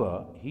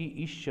 Pranaba hi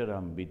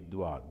Ishwaram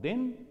Vidvat.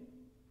 Then,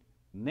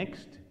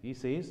 next he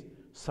says,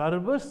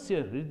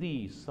 Sarvasya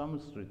Hridi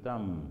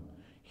Samsritam.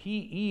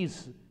 He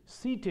is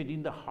seated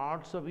in the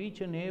hearts of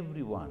each and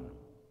every one.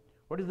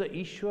 What is the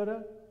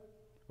Ishwara?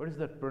 What is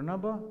that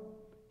Pranaba?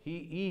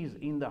 He is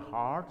in the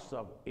hearts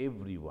of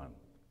everyone.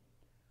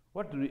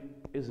 What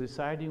is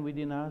residing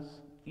within us?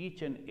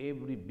 Each and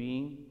every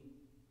being.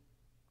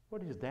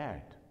 What is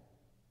that?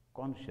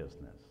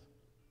 Consciousness.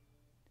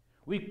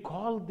 We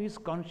call this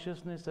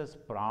consciousness as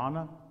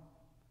prana,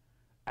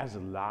 as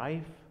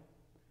life,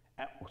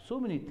 so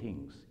many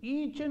things.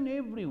 Each and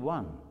every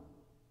one.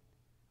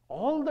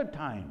 All the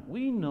time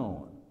we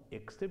know,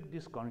 except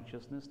this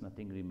consciousness,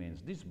 nothing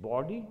remains. This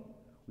body,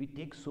 we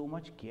take so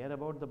much care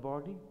about the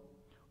body.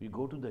 We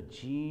go to the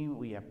gym,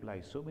 we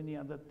apply so many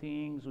other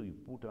things, we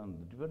put on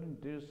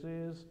different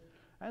dresses,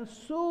 and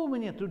so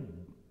many to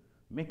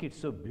make it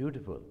so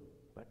beautiful.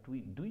 But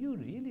do you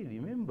really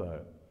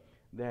remember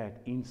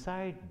that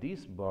inside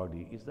this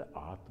body is the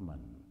Atman?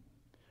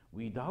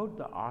 Without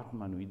the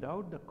Atman,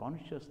 without the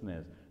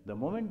consciousness, the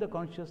moment the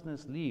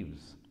consciousness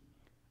leaves,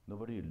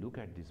 nobody will look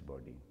at this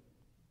body.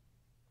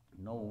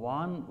 No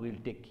one will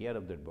take care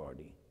of that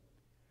body.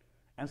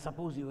 And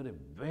suppose you are a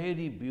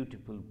very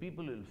beautiful,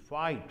 people will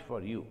fight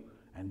for you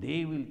and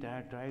they will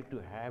try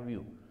to have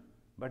you.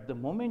 But the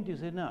moment you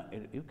say, no,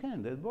 you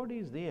can, the body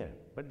is there,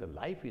 but the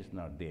life is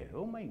not there.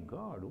 Oh my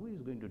God, who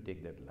is going to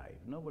take that life?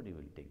 Nobody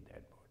will take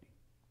that body.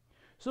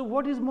 So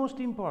what is most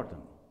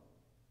important?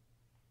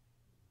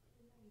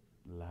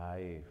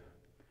 Life.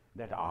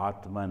 That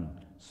Atman.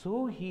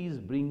 So he is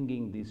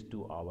bringing this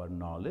to our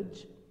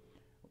knowledge.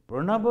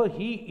 Pranava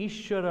hi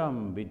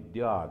Ishwaram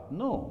Vidyat.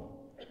 No,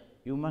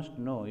 you must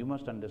know, you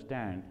must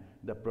understand,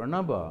 the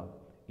Pranava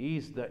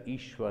is the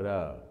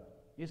Ishwara,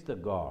 is the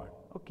God.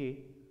 Okay,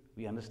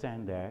 we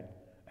understand that.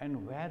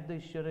 And where the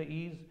Ishwara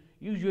is,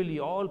 usually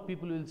all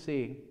people will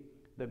say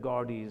the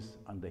God is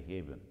on the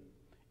heaven,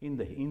 in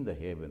the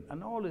heaven,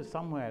 and all is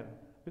somewhere,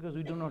 because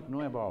we do not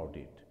know about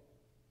it.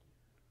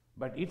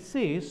 But it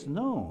says,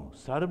 no,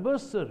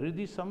 Sarvasya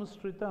Hridi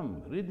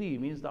Samskritam. Hridi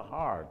means the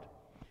heart,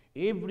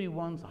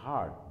 everyone's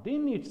heart.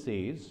 Then it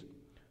says,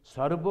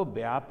 Sarva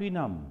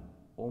Vyapinam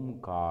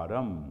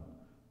Omkaram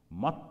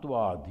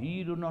Matva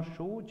Dhiruna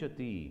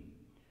Shochati.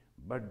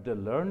 But the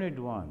learned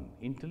one,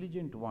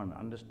 intelligent one,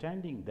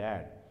 understanding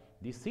that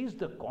this is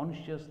the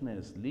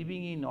consciousness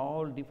living in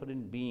all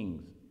different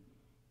beings,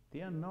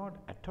 they are not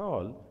at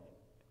all,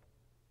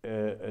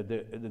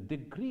 they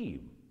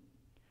grieve.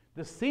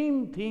 The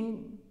same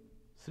thing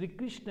Sri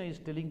Krishna is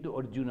telling to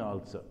Arjuna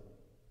also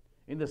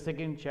in the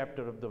 2nd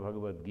chapter of the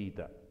Bhagavad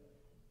Gita.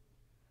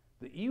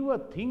 You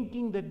are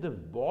thinking that the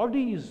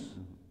body is,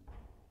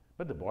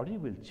 but the body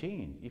will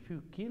change. If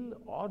you kill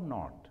or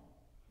not,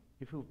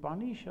 if you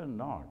punish or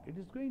not, it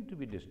is going to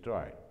be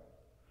destroyed.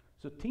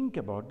 So think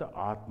about the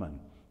Atman.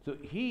 So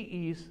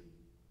he is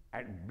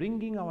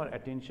bringing our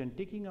attention,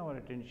 taking our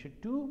attention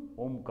to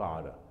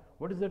Omkara.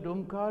 What is that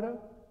Omkara?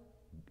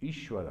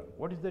 Ishwara.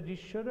 What is that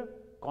Ishwara?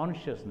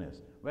 Consciousness.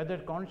 Where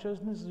that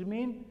consciousness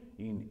remain?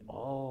 In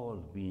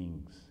all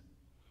beings.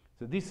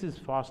 So this is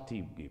fast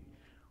deep.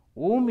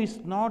 Om is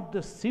not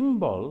the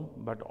symbol,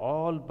 but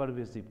all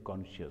pervasive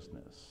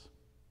consciousness.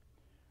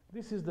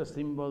 This is the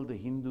symbol the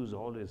Hindus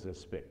always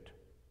respect.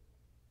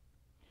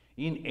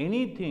 In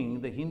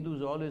anything, the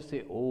Hindus always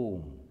say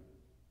Om.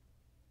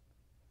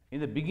 In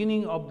the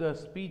beginning of the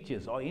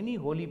speeches, or any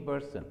holy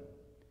person,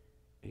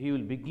 he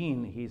will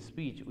begin his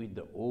speech with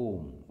the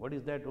Om. What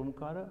is that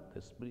Omkara?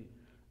 The spirit,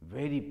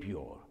 very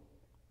pure.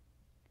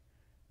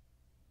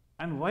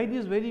 And why it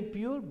is very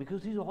pure?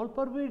 Because it is all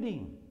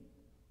pervading.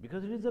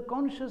 Because it is the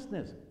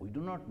consciousness. We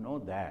do not know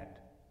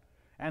that.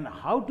 And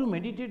how to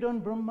meditate on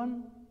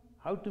Brahman?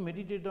 How to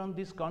meditate on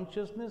this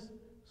consciousness?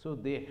 So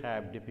they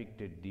have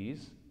depicted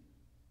these,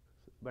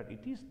 but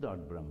it is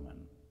not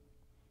Brahman.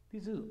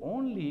 This is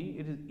only,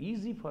 it is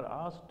easy for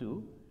us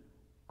to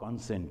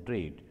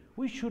concentrate.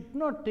 We should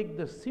not take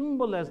the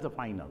symbol as the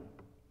final.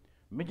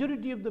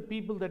 Majority of the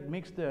people that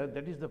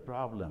is the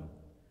problem.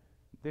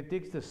 They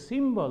take the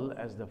symbol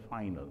as the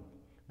final.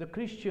 The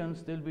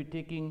Christians, they'll be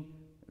taking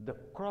the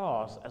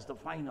cross as the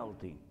final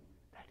thing.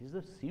 That is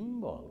the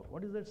symbol.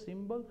 What is that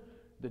symbol?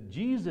 That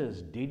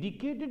Jesus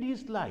dedicated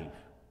his life.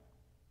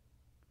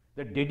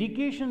 The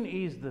dedication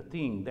is the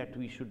thing that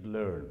we should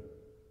learn.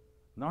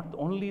 Not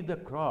only the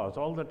cross,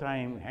 all the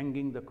time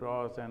hanging the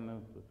cross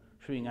and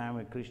showing I am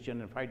a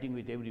Christian and fighting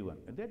with everyone.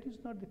 That is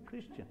not the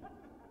Christian.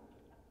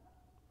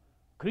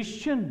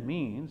 Christian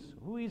means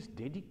who is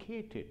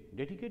dedicated.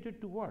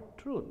 Dedicated to what?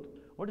 Truth.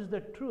 What is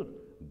that truth?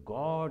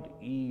 God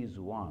is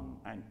one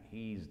and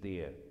he is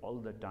there all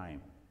the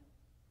time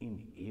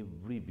in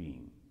every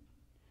being.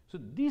 So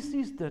this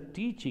is the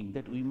teaching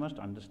that we must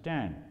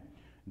understand.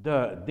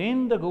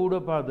 Then the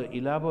Gaudapada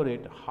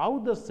elaborate how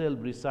the self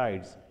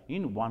resides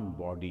in one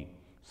body.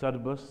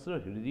 Sarvasra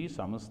Hridi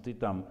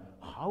Samastitam.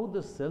 How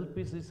the self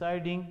is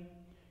residing?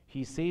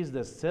 He says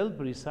the self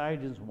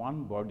resides in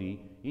one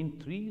body in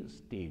 3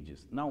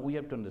 stages. Now we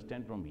have to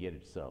understand from here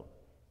itself.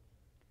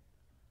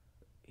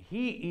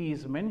 He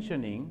is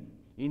mentioning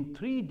in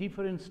 3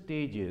 different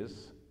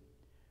stages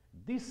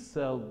this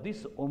self,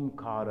 this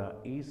Omkara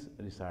is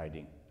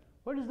residing.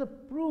 What is the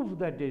proof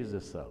that there is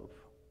a self?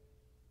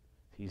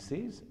 He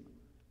says,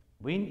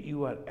 when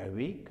you are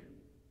awake,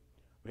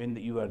 when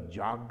you are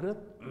Jagrat,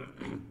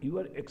 you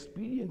are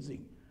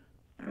experiencing,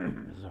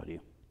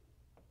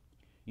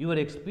 you are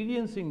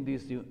experiencing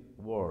this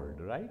world,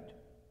 right?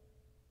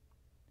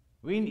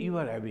 When you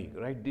are awake,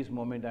 right, this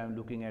moment I am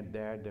looking at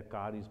that, the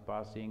car is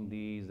passing,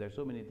 there are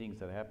so many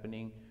things are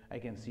happening, I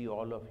can see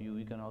all of you,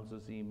 you can also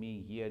see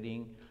me,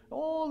 hearing,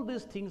 all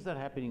these things are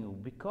happening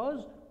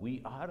because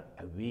we are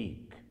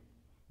awake.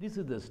 This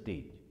is the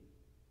stage.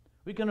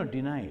 We cannot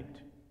deny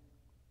it.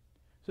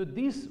 So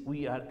this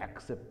we are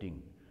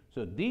accepting.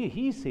 So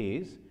he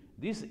says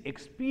this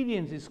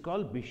experience is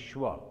called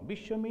Vishwa.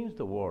 Vishwa means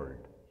the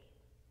world.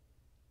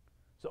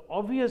 So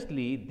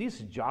obviously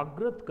this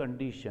Jagrat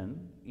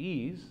condition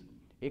is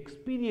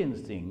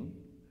experiencing,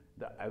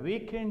 the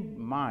awakened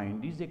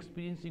mind is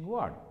experiencing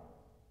what?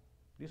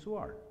 This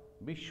word,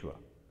 Vishwa.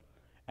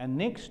 And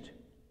next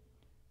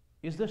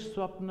is the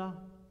Swapna.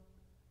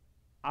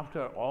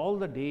 After all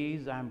the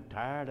days I am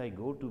tired, I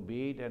go to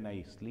bed and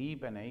I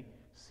sleep and I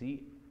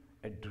see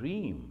a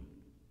dream.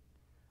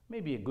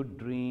 Maybe a good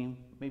dream,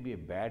 maybe a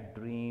bad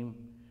dream,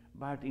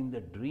 but in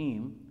the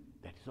dream,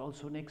 that is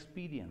also an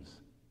experience.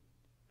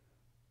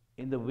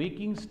 In the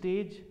waking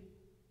stage,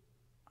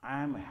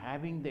 I am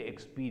having the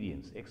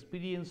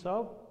experience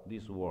of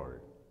this world.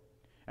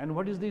 And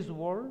what is this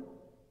world?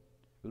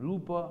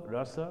 Rupa,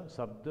 Rasa,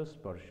 Sabda,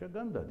 Sparsha,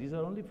 Gandha. These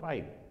are only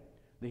 5.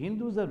 The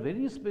Hindus are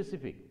very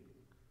specific.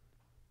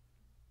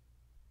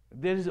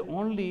 There is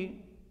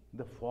only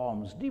the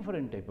forms,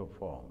 different type of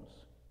forms.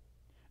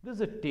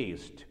 There's a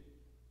taste,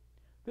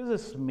 there's a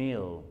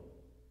smell.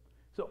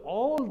 So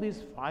all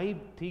these 5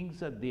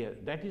 things are there.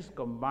 That is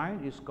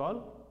combined, is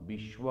called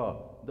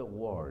Vishwa, the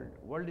world.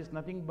 World is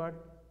nothing but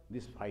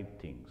these 5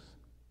 things.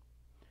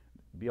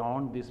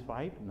 Beyond these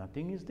 5,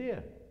 nothing is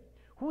there.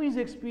 Who is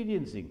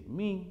experiencing?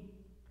 Me.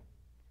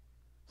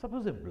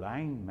 Suppose a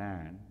blind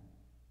man,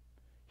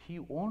 he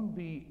won't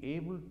be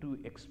able to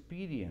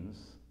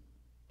experience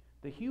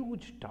the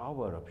huge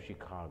tower of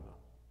Chicago.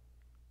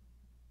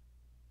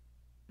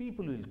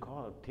 People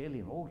will tell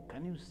him, oh,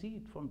 can you see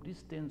it? From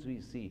distance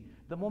we see.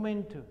 The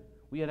moment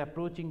we are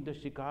approaching the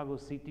Chicago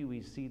city,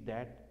 we see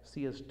that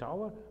Sears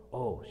Tower.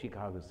 Oh,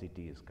 Chicago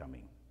city is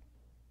coming.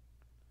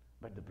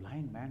 But the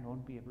blind man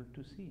won't be able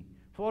to see.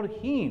 For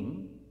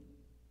him,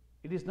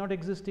 it is not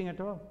existing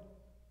at all.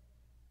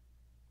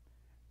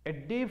 A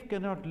deaf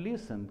cannot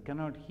listen,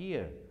 cannot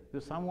hear. So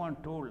someone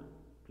told,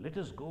 let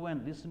us go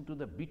and listen to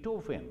the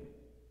Beethoven.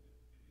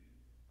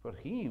 For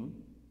him,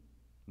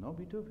 no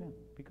Beethoven,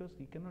 because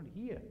he cannot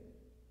hear.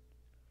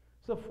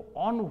 So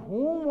on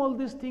whom all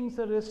these things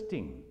are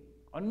resting?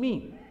 On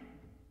me.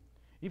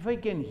 If I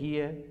can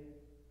hear,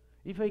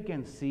 if I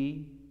can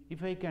see,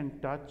 if I can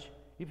touch,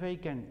 if I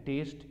can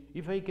taste,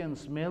 if I can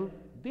smell,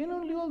 then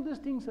only all these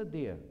things are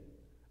there.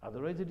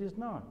 Otherwise it is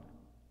not.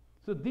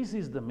 So this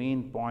is the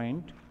main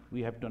point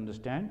we have to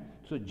understand.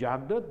 So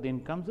Jagrat,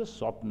 then comes the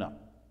Swapna.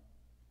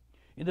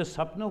 In the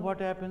Swapna, what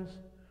happens?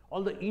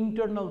 All the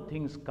internal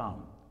things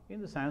come. In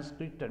the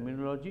Sanskrit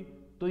terminology,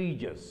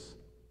 Tejas.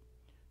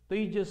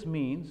 Tejas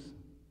means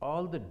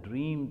all the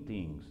dream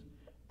things.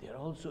 They are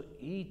also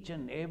each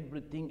and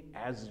everything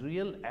as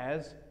real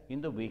as in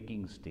the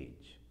waking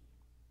stage.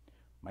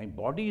 My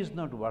body is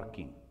not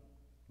working,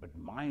 but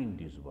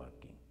mind is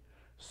working.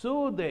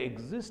 So the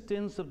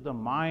existence of the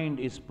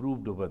mind is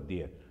proved over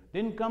there.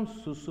 Then comes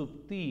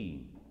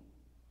Susupti,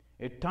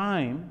 a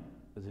time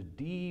as a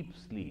deep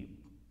sleep.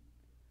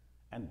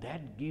 And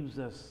that gives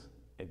us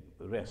a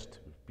rest,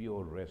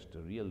 pure rest, a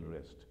real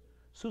rest.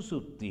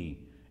 Susupti.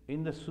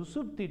 In the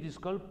Susupti, it is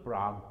called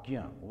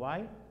Pragya.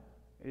 Why?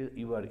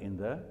 You are in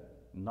the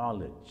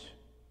knowledge.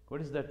 What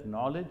is that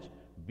knowledge?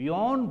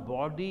 Beyond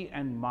body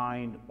and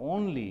mind,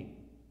 only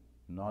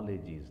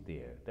knowledge is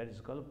there. That is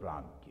called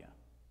Pragya.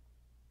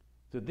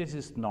 So this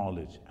is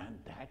knowledge, and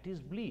that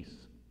is bliss.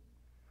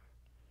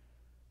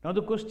 Now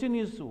the question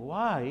is,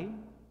 why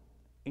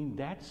in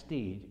that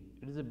stage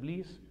it is a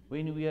bliss?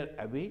 When we are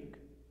awake,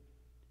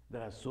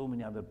 there are so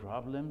many other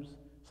problems.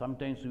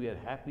 Sometimes we are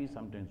happy,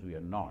 sometimes we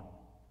are not.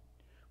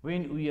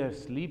 When we are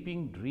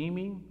sleeping,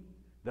 dreaming,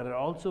 there are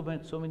also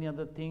so many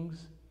other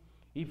things.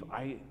 If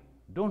I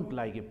don't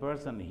like a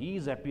person, he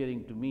is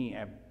appearing to me,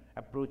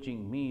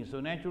 approaching me. So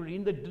naturally,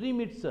 in the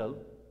dream itself,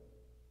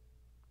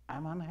 I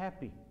am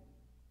unhappy.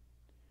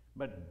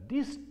 But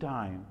this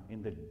time,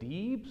 in the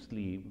deep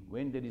sleep,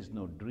 when there is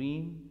no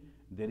dream,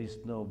 there is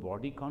no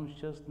body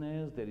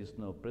consciousness, there is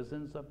no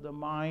presence of the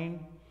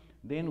mind,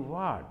 then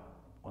what?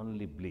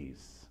 Only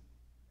bliss.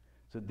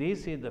 So they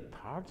say the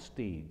third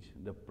stage,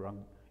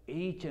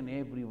 each and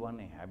every one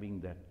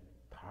having that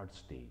third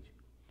stage.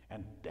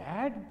 And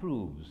that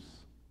proves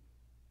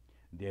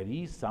there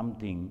is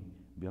something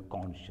beyond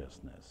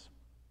consciousness.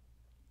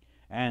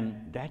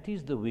 And that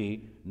is the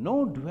way,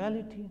 no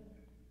duality.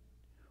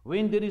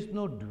 When there is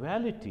no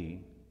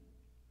duality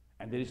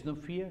and there is no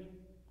fear,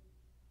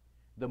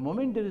 the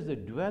moment there is a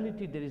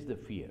duality, there is the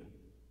fear.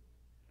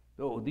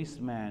 Oh, this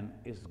man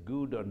is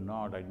good or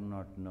not, I do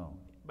not know.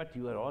 But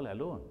you are all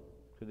alone,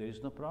 so there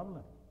is no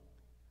problem.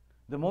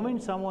 The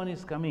moment someone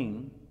is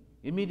coming,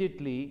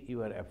 immediately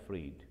you are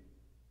afraid.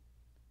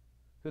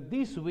 So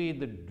this way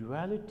the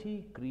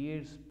duality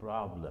creates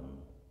problem.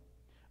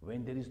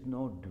 When there is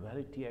no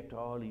duality at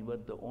all, you are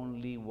the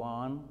only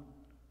one.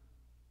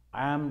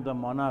 I am the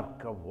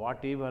monarch of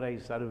whatever I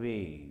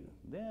survey.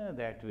 There,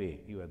 that way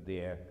you are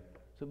there.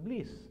 So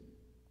bliss.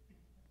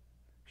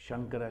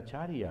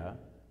 Shankaracharya,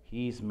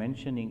 he is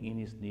mentioning in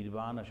his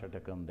Nirvana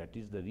Shatakam, that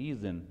is the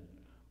reason,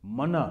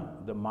 Mana,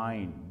 the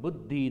mind,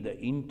 Buddhi, the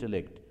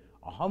intellect,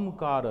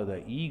 Ahamkara,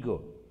 the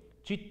ego,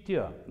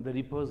 Chitya, the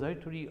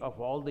repository of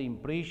all the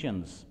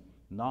impressions,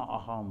 Na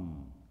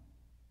Aham.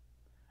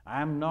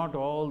 I am not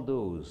all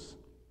those.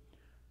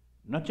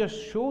 Nacha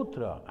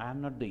Shotra, I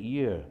am not the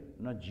ear,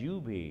 not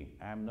Jubhe,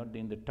 I am not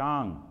in the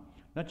tongue.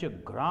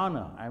 nacha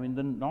grana, I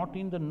mean not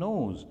in the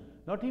nose,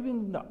 not even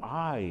in the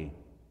eye,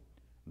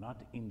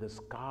 not in the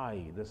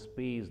sky, the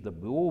space, the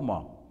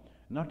bioma,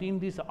 not in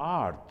this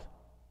earth,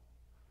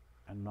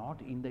 and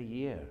not in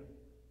the air.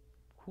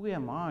 Who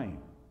am I?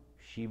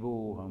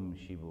 Shivoham,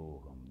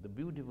 Shivoham. The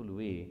beautiful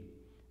way,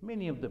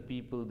 many of the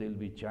people, they'll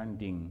be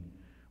chanting,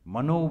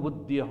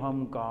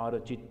 Manobuddhyaham kara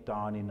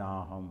chittani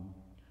naham,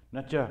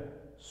 nacha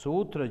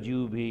sotra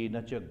jubhe,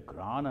 nacha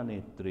grana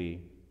netre,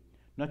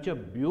 nacha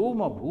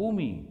byoma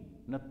bhumi,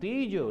 na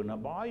teja, na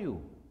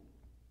vayu.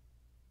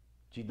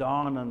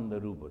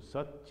 Chidananda Rupa,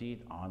 Sat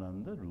Chit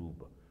Ananda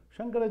Rupa.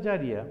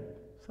 Shankaracharya,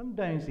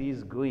 sometimes he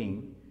is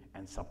going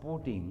and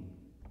supporting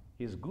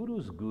his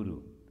guru's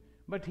guru,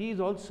 but he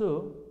is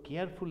also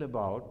careful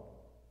about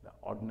the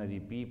ordinary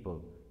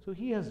people. So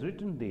he has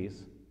written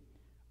this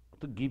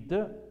to give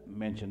the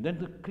mention. Then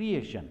the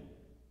creation,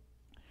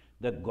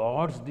 the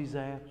God's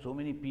desire. So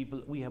many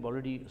people, we have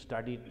already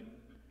studied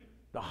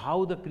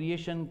how the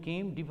creation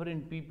came.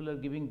 Different people are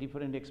giving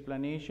different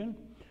explanation.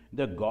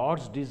 The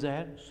God's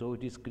desire, so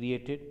it is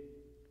created.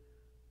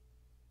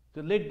 So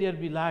let there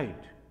be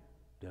light.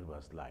 There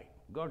was light.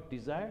 God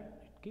desired,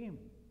 it came.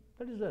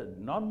 That is a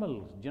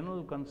normal,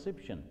 general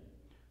conception.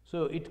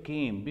 So it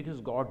came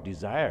because God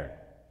desired.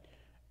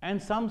 And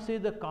some say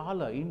the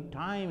kala, in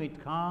time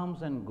it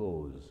comes and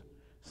goes.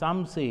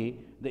 Some say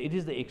that it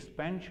is the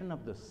expansion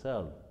of the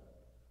self.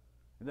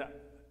 The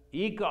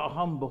eka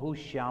aham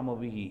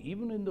bahushyamavihi.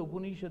 Even in the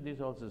Upanishad,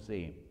 they also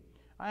say,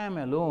 I am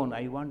alone,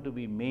 I want to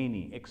be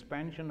many,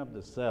 expansion of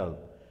the self.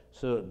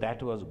 So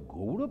that was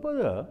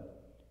Gaudapada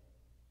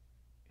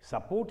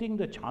supporting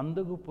the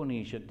Chandaka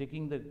Upanishad,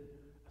 taking the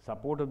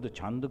support of the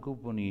Chandaka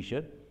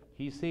Upanishad.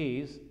 He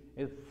says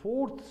a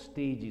fourth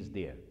stage is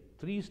there.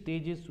 3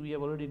 stages we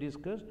have already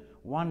discussed.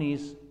 One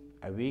is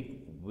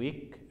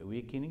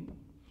awakening,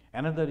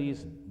 another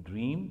is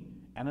dream,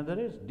 another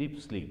is deep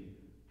sleep.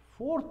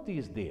 Fourth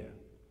is there.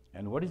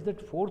 And what is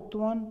that fourth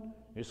one?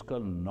 It's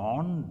called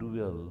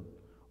non-dual,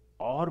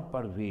 all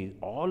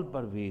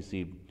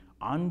pervasive,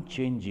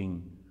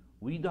 unchanging,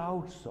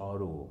 without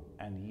sorrow,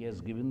 and he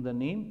has given the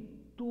name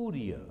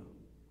Turiya.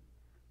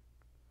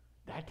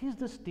 That is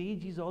the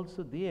stage is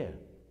also there,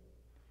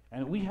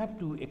 and we have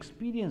to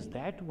experience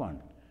that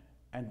one,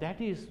 and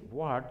that is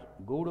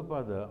what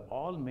Gaudapada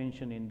all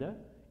mentioned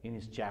in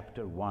his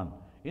chapter 1.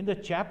 In the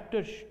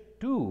chapter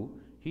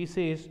 2, he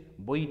says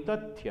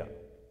Vaitatya.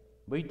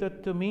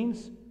 Vaitatya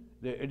means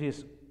that it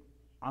is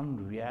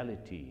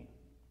unreality.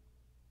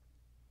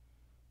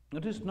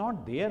 It is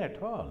not there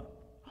at all.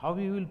 How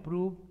we will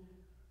prove?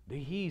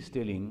 He is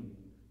telling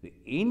that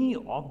any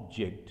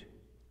object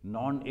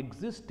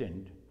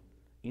non-existent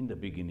in the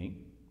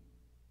beginning,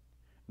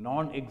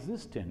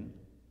 non-existent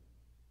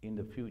in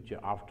the future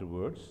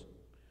afterwards.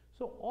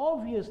 So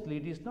obviously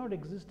it is not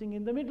existing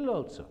in the middle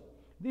also.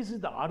 This is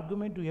the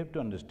argument we have to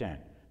understand.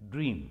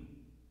 Dream.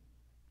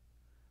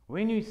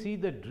 When we see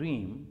the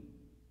dream,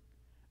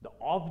 the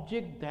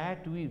object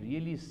that we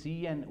really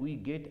see and we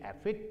get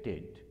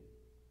affected,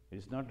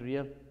 it's not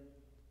real.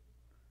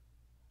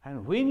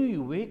 And when we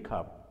wake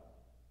up,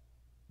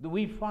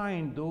 we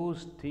find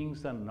those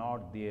things are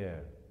not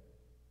there.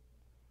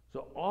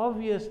 So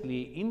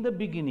obviously, in the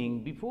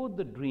beginning, before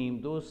the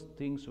dream, those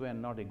things were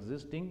not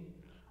existing.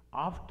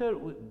 After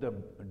the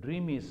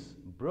dream is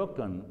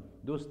broken,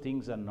 those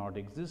things are not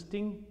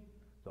existing.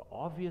 So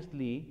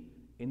obviously,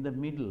 in the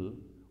middle,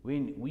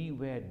 when we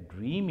were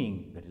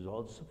dreaming, that is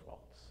also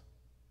false.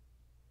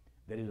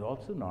 That is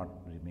also not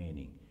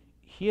remaining.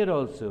 Here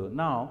also,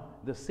 now,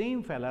 the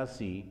same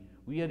fallacy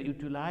we are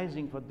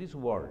utilizing for this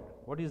world.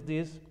 What is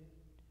this?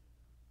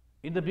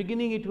 In the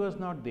beginning, it was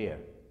not there.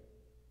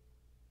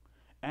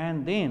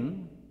 And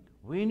then,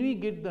 when we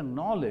get the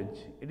knowledge,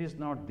 it is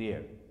not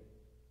there.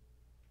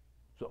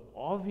 So,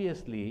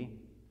 obviously,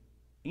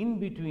 in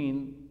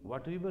between,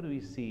 whatever we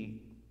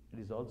see, it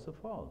is also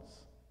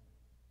false.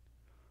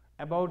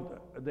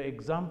 About the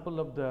example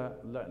of the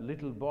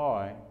little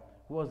boy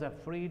who was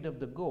afraid of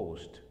the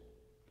ghost.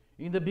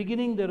 In the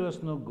beginning, there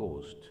was no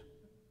ghost.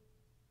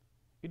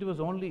 It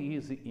was only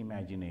his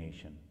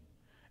imagination.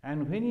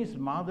 And when his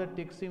mother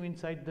takes him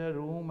inside the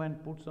room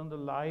and puts on the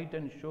light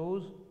and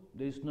shows,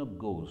 there is no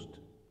ghost.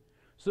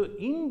 So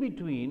in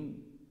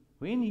between,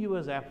 when he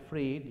was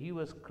afraid, he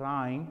was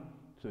crying,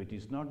 so it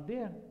is not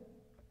there.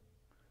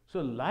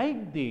 So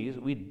like this,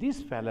 with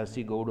this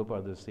fallacy,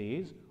 Gaudapada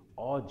says,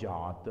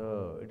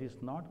 Ajata, it is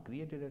not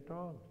created at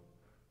all.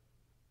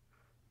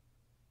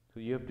 So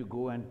you have to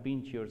go and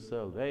pinch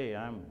yourself, hey,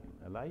 I'm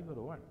alive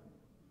or what?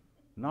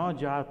 No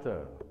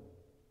jata.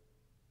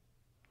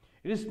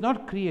 It is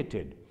not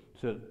created.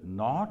 So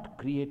not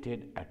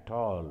created at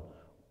all.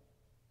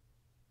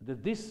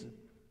 This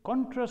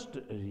contrast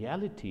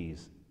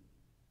realities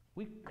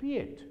we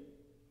create.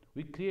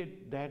 We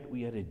create that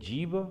we are a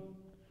jiva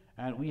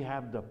and we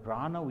have the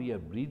prana, we are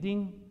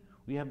breathing,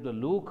 we have the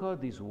loka,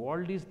 this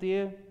world is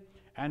there,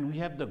 and we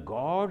have the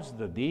gods,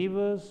 the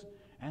devas,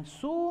 and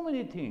so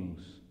many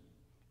things.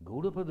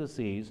 Gaudapada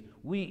says,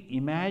 we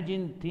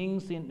imagine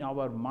things in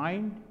our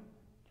mind,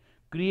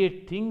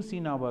 create things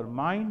in our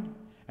mind,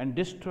 and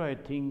destroy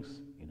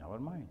things in our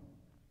mind.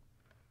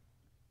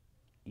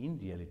 In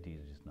reality,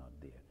 it is not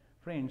there.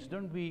 Friends,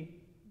 don't we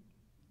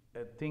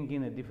think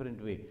in a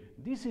different way?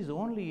 This is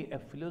only a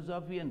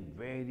philosophy, and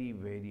very,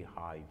 very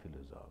high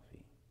philosophy.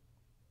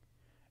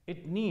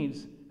 It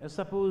needs,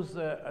 suppose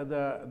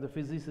the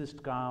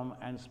physicist comes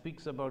and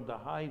speaks about the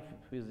high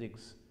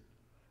physics.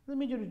 The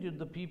majority of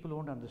the people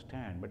won't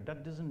understand, but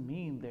that doesn't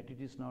mean that it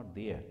is not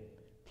there.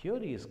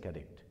 Theory is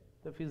correct.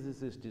 The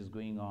physicist is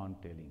going on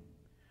telling.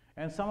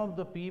 And some of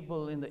the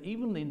people,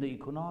 even in the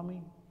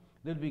economy,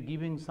 they'll be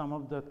giving some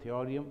of the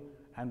theorem,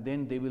 and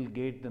then they will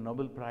get the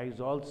Nobel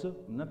Prize also.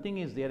 Nothing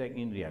is there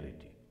in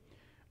reality.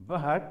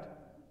 But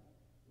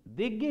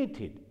they get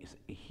it.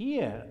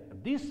 Here,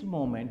 this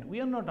moment, we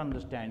are not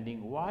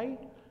understanding. Why?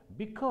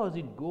 Because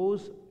it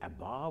goes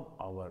above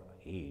our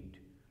head.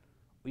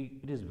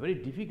 It is very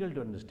difficult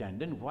to understand.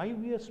 Then why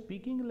we are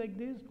speaking like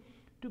this?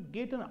 To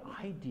get an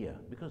idea,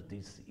 because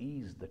this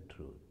is the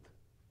truth.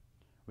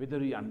 Whether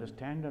we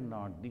understand or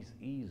not, this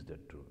is the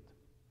truth.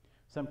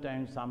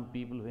 Sometimes some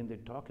people, when they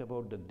talk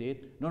about the death,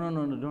 no,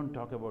 don't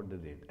talk about the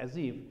death. As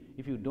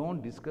if you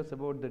don't discuss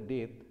about the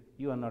death,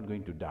 you are not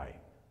going to die.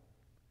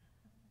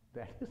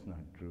 That is not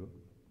true.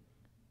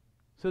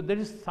 So there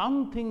is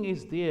something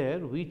is there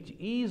which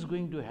is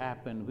going to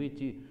happen,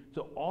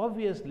 so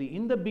obviously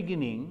in the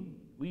beginning,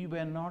 we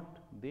were not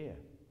there.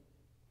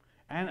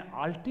 And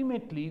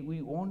ultimately,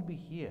 we won't be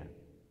here.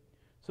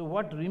 So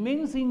what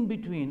remains in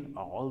between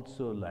are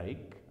also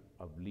like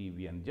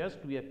oblivion, just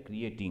we are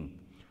creating.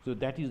 So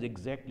that is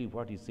exactly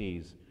what he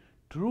says.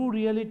 True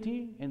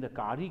reality in the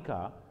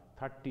Karika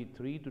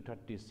 33 to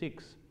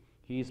 36,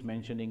 he is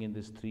mentioning in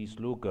these 3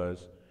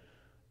 slokas,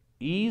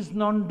 is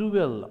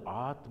non-dual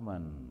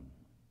Atman.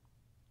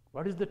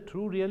 What is the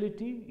true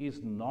reality?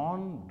 Is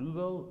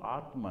non-dual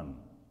Atman.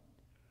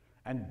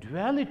 And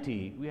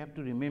duality, we have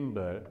to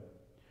remember,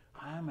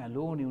 I am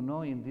alone,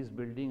 in this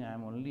building I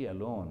am only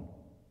alone.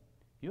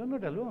 You are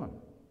not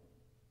alone.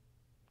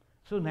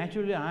 So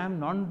naturally I am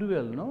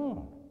non-dual,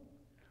 no.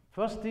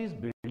 First is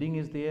building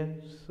is there,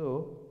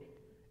 so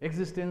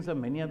existence of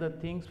many other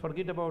things,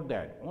 forget about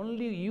that.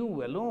 Only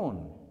you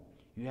alone.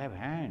 You have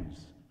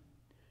hands,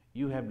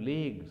 you have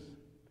legs,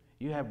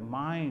 you have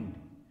mind,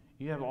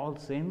 you have all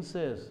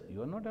senses.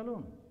 You are not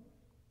alone.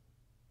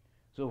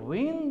 So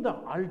when the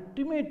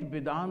ultimate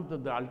Vedanta,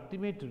 the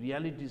ultimate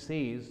reality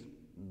says,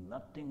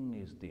 nothing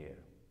is there.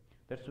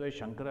 That's why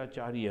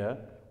Shankaracharya,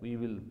 we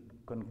will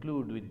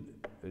conclude with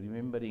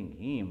remembering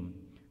him,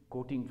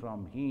 quoting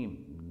from him,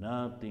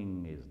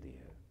 nothing is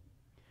there.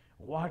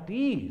 What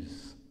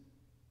is,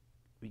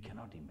 we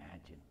cannot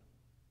imagine.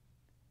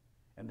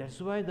 And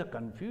that's why the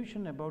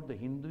confusion about the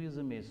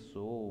Hinduism is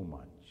so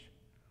much.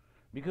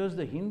 Because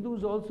the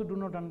Hindus also do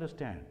not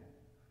understand.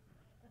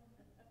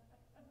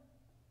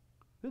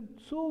 With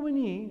so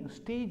many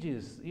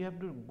stages, you have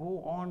to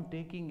go on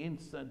taking in,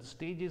 the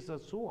stages are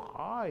so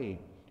high,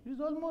 it is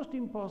almost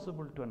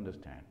impossible to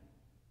understand.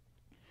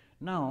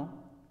 Now,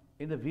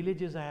 in the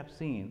villages I have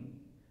seen,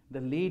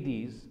 the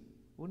ladies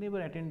who never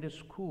attended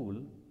school,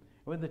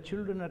 when the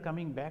children are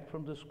coming back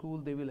from the school,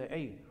 they will say,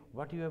 hey,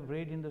 what you have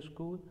read in the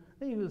school?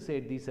 They will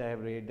say, this I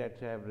have read, that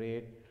I have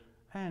read,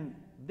 and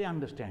they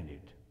understand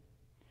it.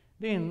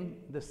 Then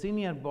the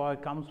senior boy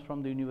comes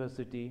from the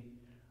university,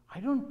 I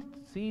don't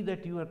see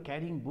that you are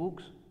carrying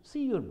books.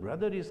 See, your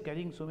brother is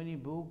carrying so many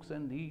books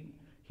and he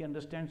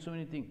understands so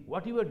many things.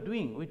 What you are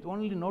doing with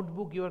only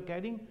notebook you are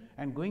carrying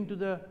and going to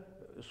the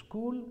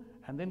school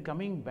and then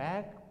coming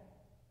back,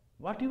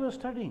 what you are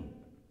studying?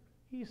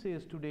 He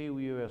says, today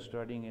we were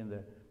studying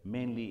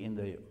mainly in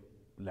the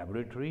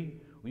laboratory.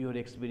 We were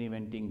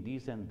experimenting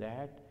this and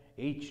that,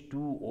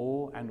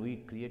 H2O, and we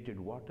created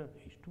water.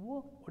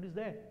 H2O? What is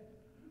that?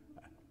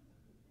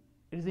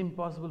 It is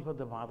impossible for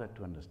the mother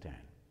to understand.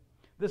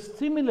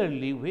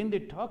 Similarly, when they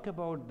talk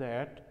about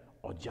that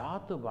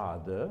Ajata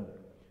Vada,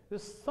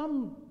 there's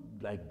some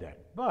like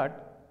that,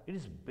 but it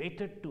is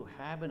better to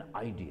have an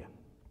idea.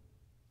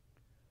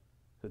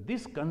 So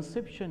this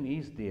conception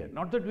is there.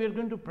 Not that we are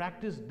going to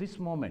practice this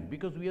moment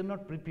because we are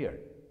not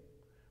prepared,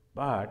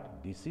 but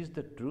this is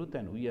the truth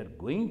and we are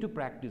going to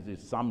practice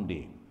it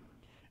someday.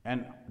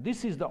 And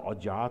this is the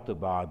Ajata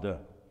Vada.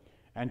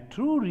 And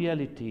true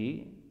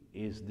reality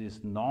is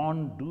this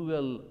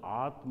non-dual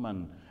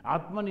Atman.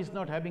 Atman is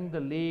not having the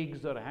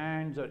legs or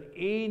hands or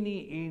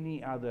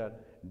any other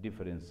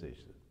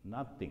differentiation.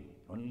 Nothing,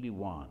 only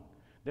one.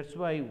 That's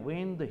why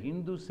when the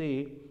Hindus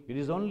say it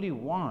is only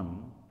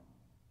one,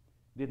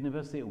 they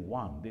never say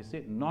one, they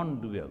say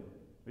non-dual.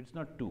 It's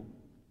not two.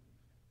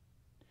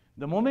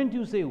 The moment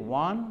you say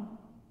one,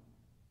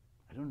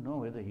 I don't know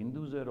whether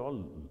Hindus are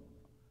all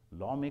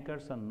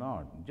lawmakers or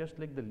not, just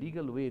like the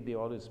legal way they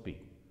always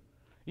speak.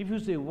 If you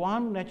say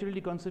one, naturally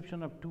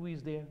conception of two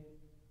is there.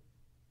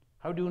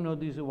 How do you know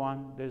this is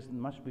one? There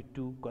must be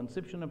two.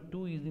 Conception of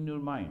two is in your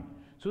mind.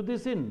 So they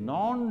say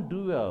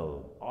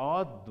non-dual,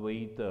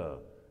 Advaita.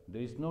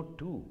 There is no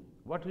two.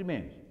 What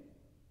remains?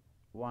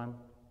 One.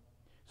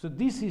 So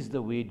this is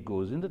the way it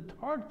goes. In the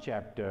 3rd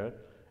chapter,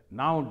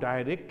 now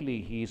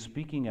directly he is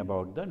speaking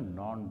about the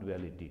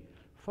non-duality.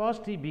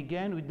 First he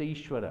began with the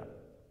Ishvara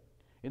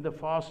in the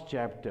first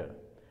chapter.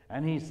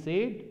 And he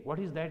said, what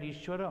is that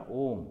Ishvara?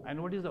 Om.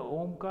 And what is the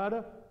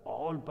Omkara?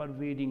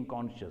 All-pervading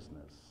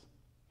consciousness.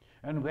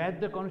 And where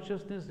the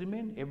consciousness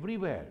remain?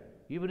 Everywhere,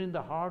 even in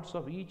the hearts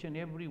of each and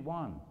every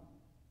one.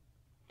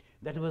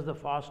 That was the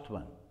first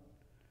one.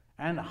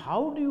 And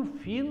how do you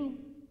feel?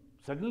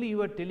 Suddenly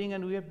you are telling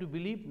and we have to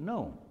believe?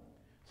 No.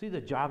 See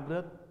the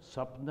Jagrat,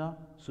 Sapna,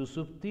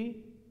 Susupti,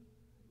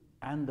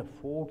 and the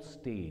fourth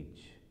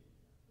stage,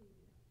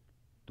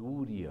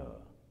 Turiya.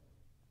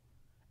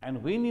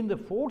 And when in the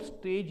fourth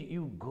stage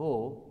you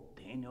go,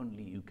 then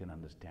only you can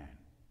understand.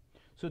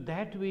 So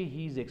that way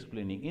he is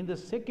explaining. In the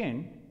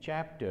second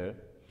chapter,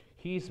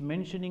 he is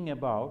mentioning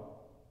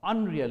about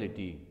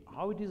unreality.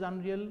 How it is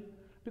unreal?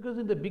 Because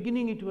in the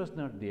beginning it was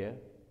not there.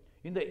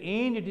 In the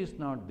end it is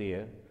not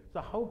there.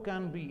 So how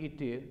can be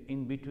it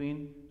in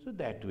between? So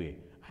that way.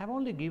 I have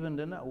only given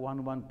them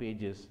one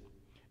pages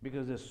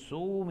because there are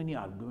so many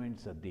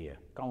arguments are there.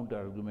 Counter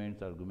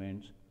arguments,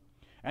 arguments.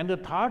 And the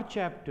third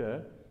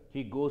chapter,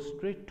 he goes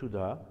straight to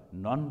the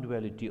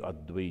non-duality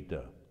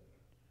Advaita.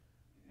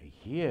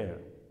 Here,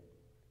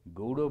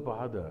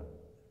 Gaudapada,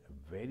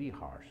 very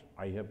harsh.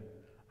 I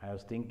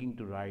was thinking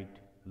to write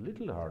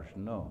little harsh,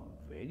 no,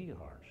 very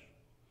harsh.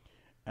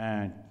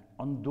 And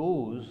on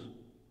those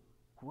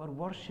who are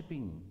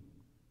worshipping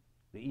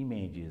the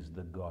images,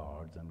 the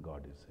gods and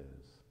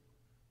goddesses,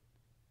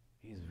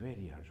 he is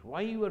very harsh.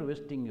 Why you are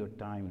wasting your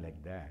time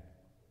like that?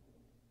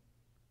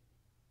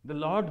 The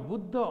Lord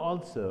Buddha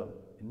also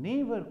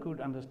never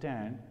could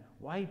understand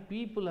why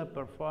people are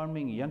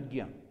performing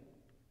yajna.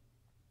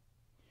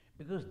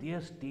 Because their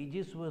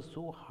stages were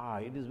so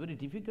high, it is very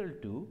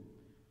difficult to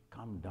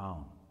come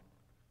down.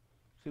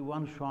 See,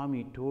 one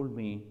Swami told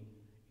me,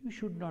 you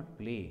should not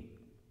play,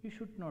 you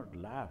should not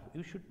laugh,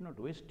 you should not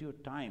waste your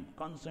time,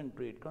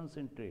 concentrate,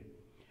 concentrate.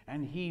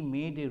 And he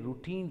made a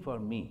routine for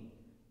me.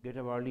 Get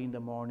up early in the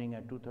morning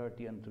at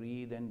 2:30 and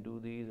 3, then do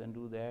this and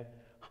do that.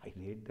 I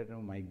read that,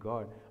 oh my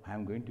God, I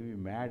am going to be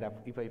mad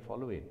if I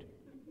follow it.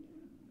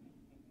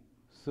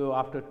 So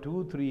after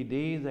 2-3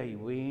 days I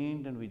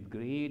went, and with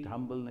great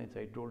humbleness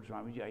I told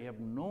Swamiji, I have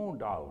no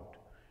doubt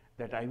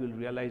that I will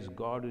realize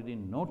God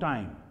within no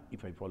time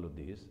if I follow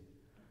this.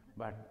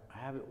 But I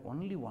have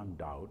only one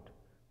doubt,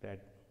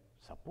 that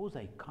suppose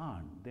I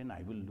can't, then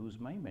I will lose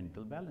my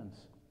mental balance.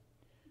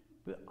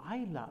 But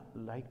I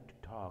like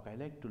to talk, I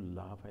like to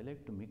laugh, I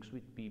like to mix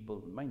with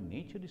people. My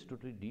nature is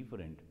totally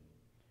different.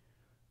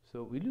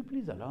 So will you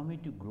please allow me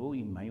to grow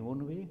in my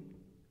own way?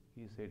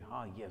 He said,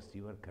 yes,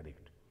 you are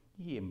correct.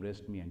 He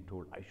embraced me and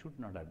told, I should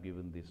not have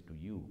given this to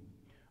you.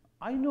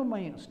 I know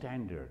my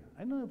standard.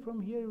 I know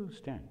from here you will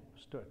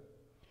start.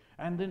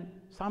 And then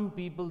some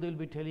people, they'll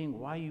be telling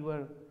why you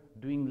are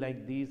doing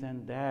like this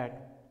and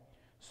that.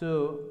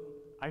 So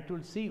I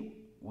told, see,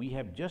 we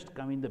have just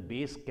come in the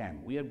base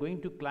camp. We are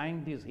going to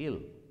climb this hill,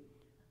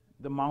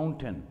 the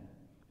mountain.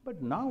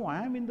 But now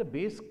I am in the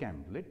base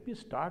camp. Let me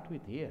start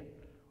with here.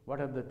 What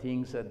are the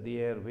things are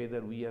there,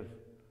 whether we are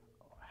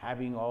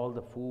having all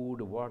the food,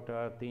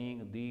 water,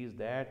 thing, these,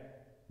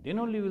 that, then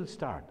only we'll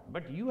start.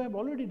 But you have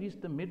already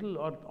reached the middle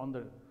or on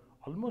the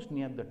almost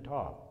near the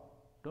top.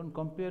 Don't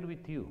compare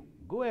with you.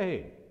 Go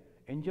ahead,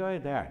 enjoy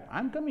that.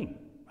 I'm coming.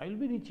 I will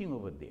be reaching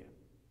over there.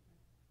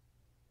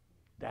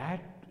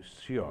 That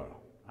sure,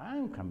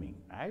 I'm coming.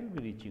 I will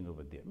be reaching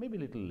over there. Maybe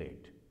a little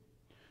late.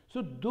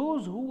 So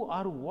those who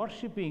are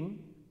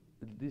worshipping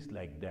this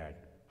like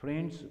that,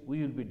 friends,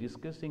 we will be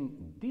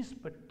discussing this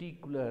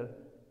particular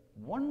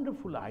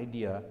wonderful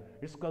idea.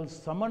 It's called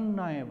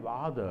Samannaya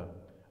Vada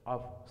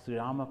of Sri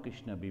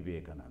Ramakrishna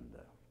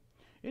Vivekananda.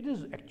 It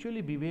is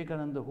actually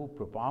Vivekananda who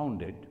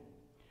propounded,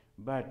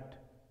 but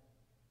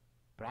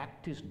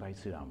practiced by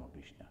Sri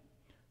Ramakrishna.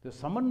 The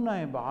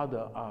Samannaya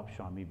Vada of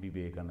Swami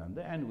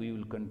Vivekananda, and we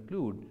will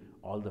conclude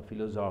all the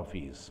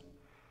philosophies.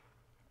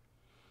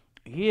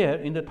 Here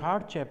in the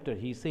third chapter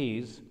he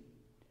says,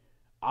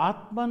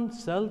 Atman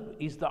self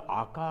is the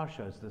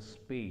Akasha, is the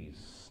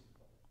space.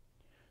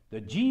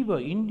 The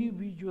Jiva,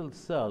 individual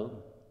self,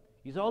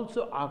 is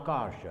also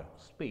Akasha,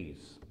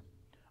 space.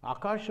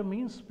 Akasha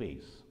means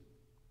space.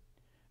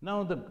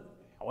 Now the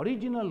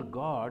original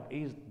God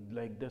is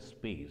like the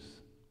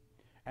space,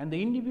 and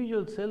the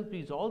individual self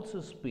is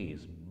also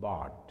space,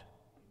 but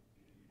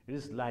it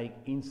is like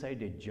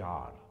inside a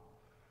jar.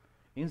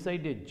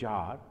 Inside a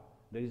jar,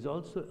 there is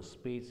also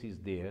space is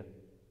there,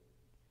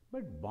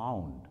 but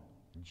bound.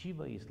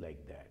 Jiva is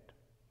like that.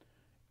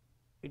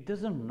 It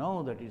doesn't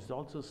know that it's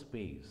also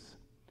space.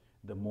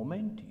 The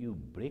moment you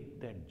break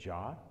that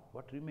jar,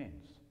 what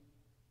remains?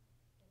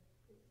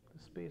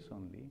 The space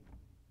only.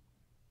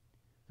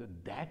 So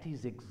that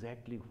is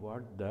exactly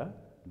what the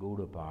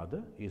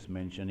Gaudapada is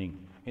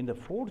mentioning. In the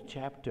fourth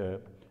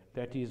chapter,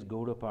 that is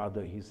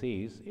Gaudapada, he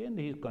says, and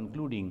he is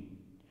concluding,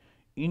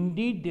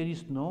 indeed there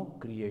is no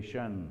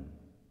creation,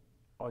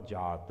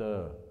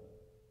 Ajata.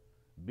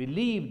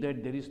 Believe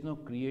that there is no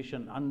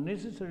creation.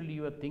 Unnecessarily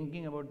you are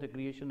thinking about the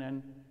creation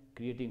and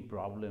creating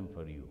problem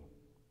for you.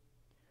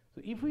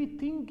 So if we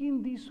think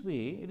in this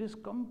way, it is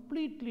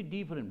completely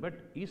different. But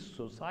is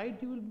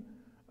society will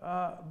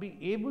be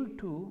able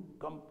to,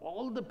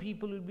 all the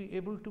people will be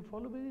able to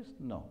follow this?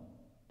 No,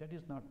 that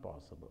is not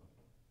possible.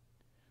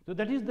 So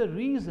that is the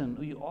reason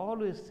we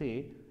always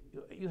say,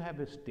 you have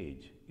a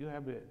stage, you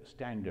have a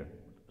standard,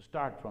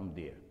 start from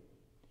there.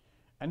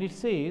 And it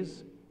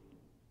says,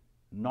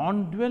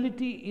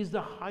 non-duality is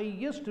the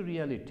highest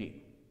reality.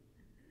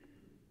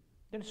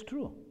 That's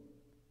true.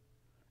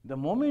 The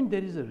moment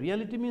there is a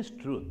reality means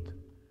truth,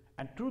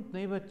 and truth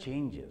never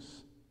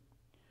changes.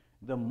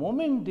 The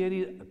moment there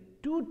is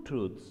two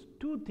truths,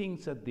 two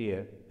things are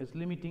there, is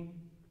limiting.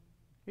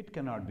 It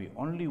cannot be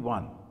only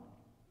one.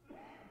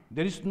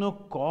 There is no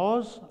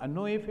cause and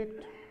no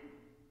effect.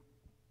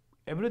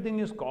 Everything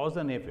is cause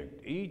and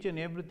effect. Each and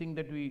everything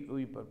that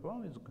we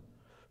perform is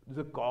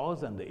the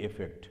cause and the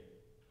effect.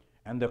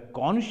 And the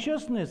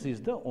consciousness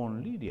is the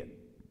only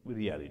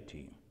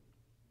reality.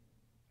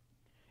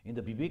 In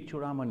the Vivek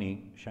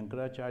Chudamani,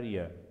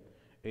 Shankaracharya,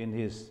 in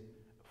his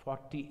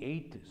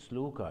 48th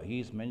sloka, he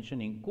is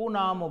mentioning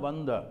Konamo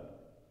Bandha.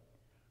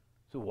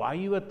 So why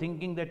you are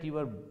thinking that you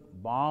are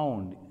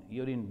bound,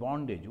 you are in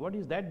bondage? What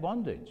is that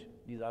bondage?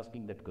 He is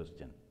asking that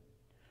question.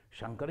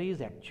 Shankara is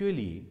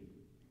actually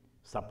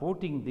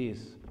supporting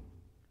this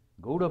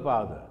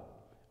Gaudapada,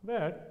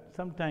 but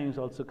sometimes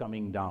also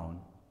coming down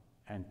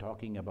and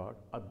talking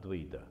about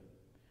Advaita.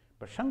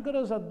 But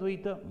Shankara's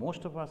Advaita,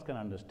 most of us can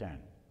understand.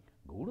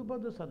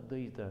 Gaudapada's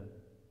Advaita,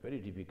 very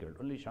difficult.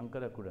 Only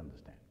Shankara could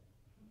understand.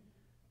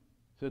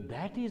 So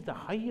that is the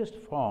highest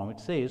form. It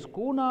says,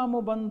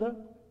 Konamo Bandha.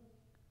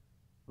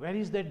 Where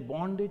is that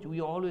bondage?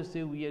 We always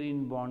say we are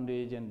in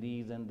bondage and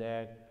these and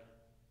that.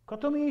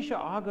 Katamesha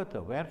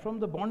Agata, where from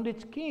the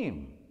bondage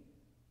came.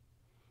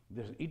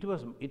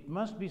 It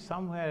must be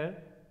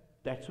somewhere,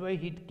 that's why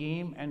it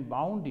came and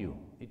bound you.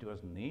 It was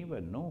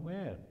never,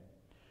 nowhere.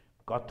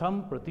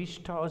 Katham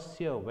Pratishtha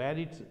Asya, where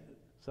it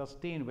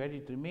sustained, where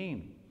it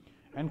remained.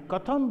 And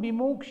Katham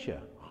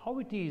Vimoksha, how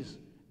it is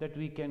that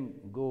we can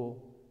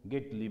go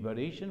get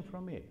liberation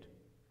from it.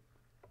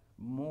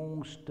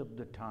 Most of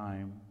the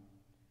time,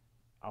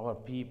 our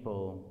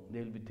people,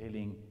 they'll be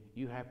telling,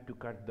 you have to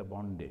cut the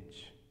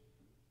bondage.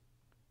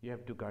 You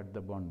have to cut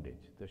the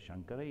bondage. The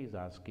Shankara is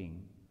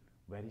asking,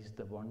 where is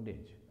the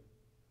bondage?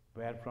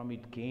 Where from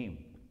it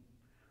came?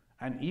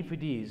 And if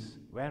it is,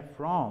 where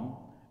from?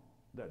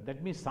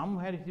 That means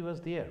somewhere it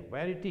was there,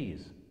 where it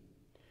is.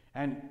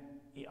 And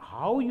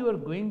how you are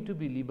going to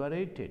be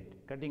liberated,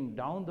 cutting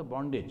down the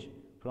bondage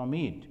from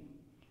it.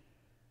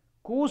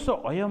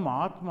 Kosa ayam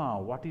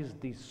atma, what is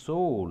the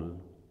soul?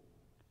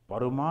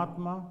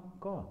 Paramatma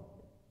ka.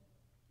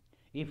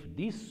 If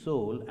this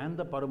soul and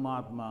the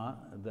Paramatma,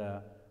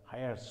 the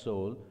higher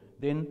soul,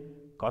 then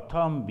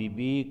katham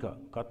viveka,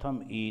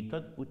 katham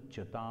etat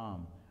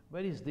ucchatam.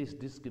 Where is this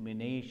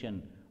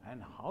discrimination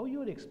and how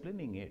you are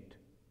explaining it?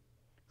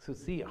 So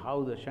see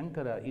how the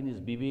Shankara in his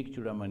Vivek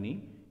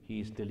Chudamani,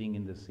 he is telling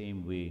in the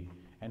same way.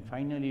 And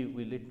finally,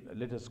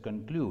 let us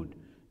conclude.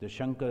 The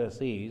Shankara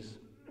says,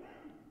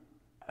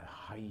 a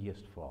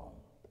highest form.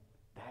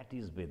 That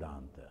is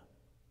Vedanta.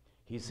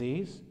 He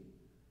says,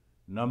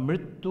 na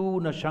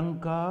mrittu na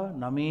shanka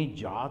na me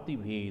jati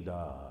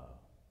veda.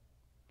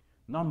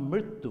 Na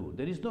mrittu,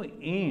 there is no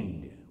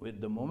end.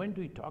 With the moment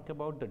we talk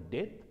about the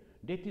death,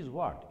 death is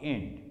what?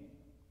 End.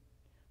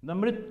 Na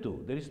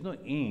mrittu, there is no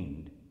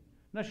end.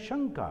 Na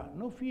shanka,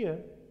 no fear.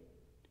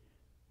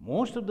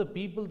 Most of the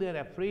people, they are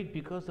afraid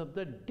because of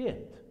the death.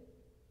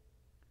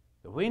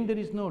 When there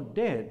is no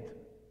death,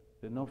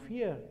 there is no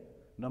fear.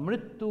 Na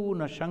mrittu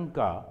na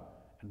shanka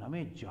na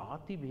me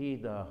jati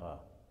vedaha.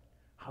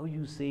 How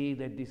you say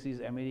that this is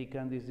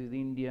American, this is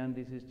Indian,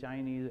 this is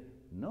Chinese?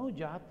 No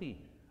jati.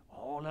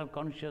 All are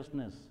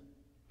consciousness.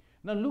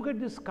 Now look at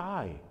the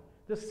sky.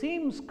 The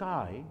same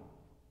sky,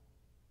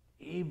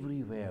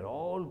 everywhere,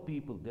 all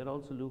people, they are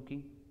also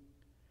looking.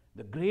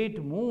 The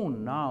great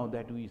moon now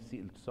that we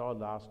saw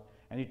last,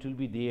 and it will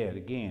be there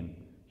again,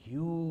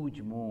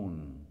 huge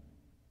moon.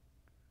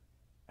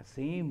 A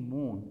same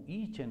moon,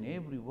 each and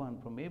every one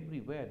from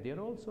everywhere, they are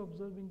also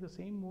observing the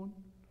same moon.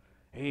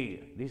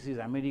 Hey, this is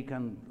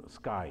American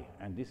sky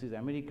and this is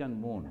American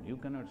moon. You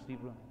cannot see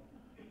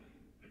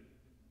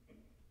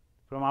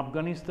from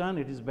Afghanistan,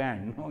 it is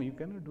banned. No, you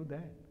cannot do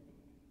that.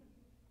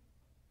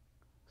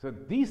 So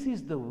this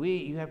is the way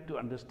you have to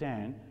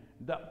understand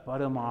the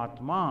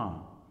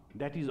Paramatma,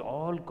 that is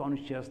all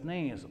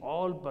consciousness,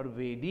 all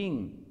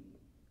pervading.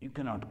 You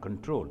cannot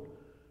control.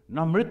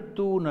 Na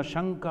mrittu, na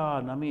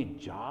shanka, na me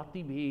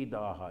jati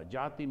vedaha.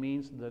 Jati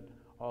means that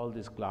all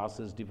these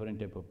classes, different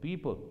type of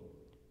people.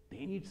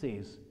 Then it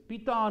says,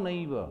 Pita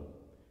naiva,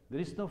 there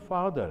is no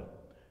father.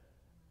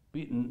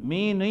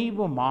 Me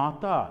naiva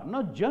mata,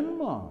 na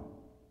janma.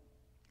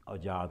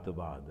 Ajata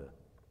Vada.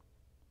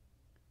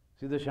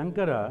 See, the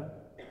Shankara,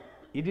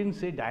 he didn't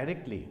say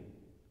directly,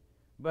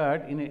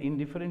 but in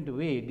different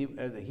way,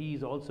 he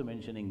is also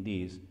mentioning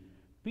this.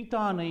 Pita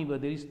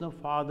naiva, there is no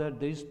father,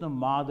 there is no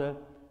mother.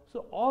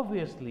 So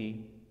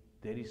obviously,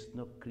 there is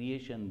no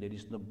creation, there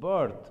is no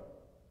birth.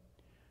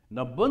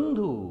 Na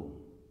bandhu,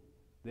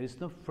 There is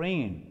no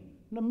friend,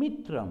 no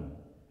mitram.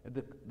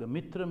 The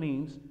mitra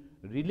means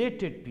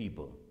related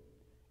people.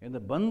 And the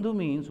bandhu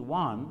means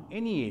one,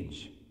 any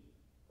age.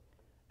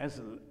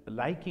 As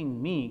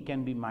liking me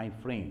can be my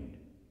friend.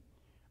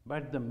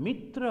 But the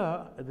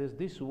mitra,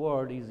 this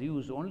word is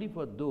used only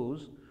for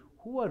those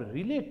who are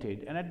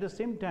related and at the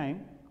same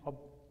time of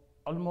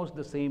almost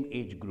the same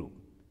age group.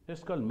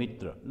 That's called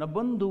mitra. Na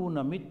bandhu,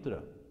 na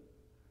mitra.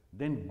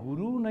 Then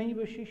guru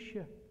naiva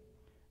shishya.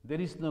 There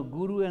is no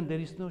guru and there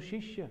is no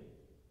shishya.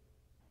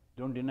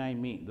 Don't deny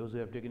me, those who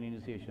have taken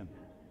initiation.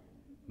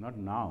 Not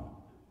now.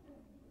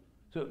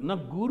 So, na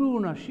guru,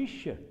 na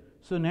shishya.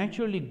 So,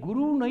 naturally,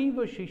 guru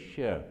naiva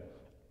shishya.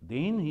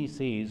 Then he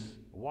says,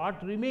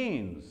 what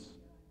remains?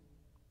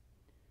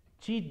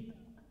 Chid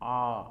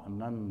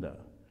ananda.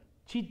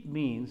 Chid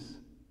means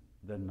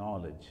the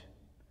knowledge.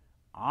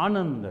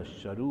 Ananda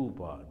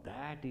sharupa.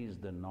 That is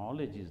the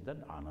knowledge, is that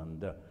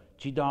ananda.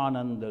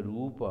 Chidananda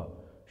rupa.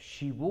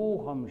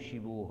 Shivoham,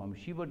 Shivoham.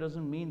 Shiva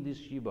doesn't mean this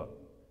Shiva.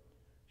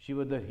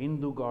 Shiva, the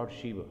Hindu god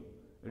Shiva.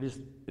 It is,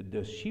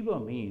 the Shiva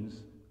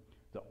means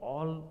the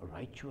all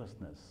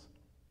righteousness,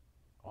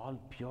 all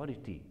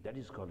purity. That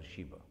is called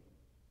Shiva.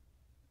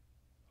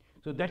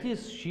 So that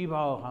is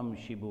Shivoham,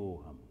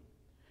 Shivoham.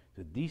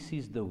 So this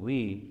is the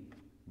way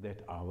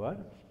that our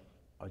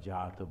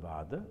Ajata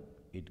Vada,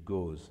 it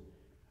goes.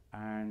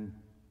 And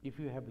if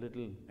you have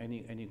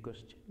any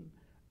question,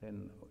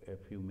 then a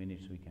few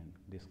minutes we can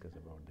discuss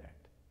about that.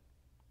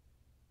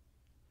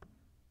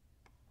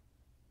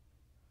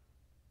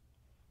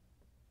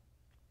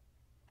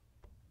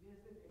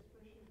 There's an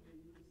expression they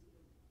use,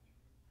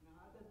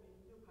 Nada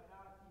Bindu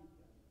Karakita.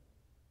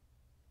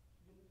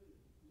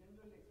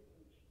 General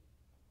explanation.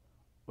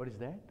 What is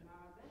that?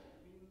 Nada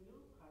Bindu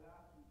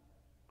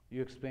Karakita.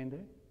 You explain that?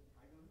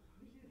 I don't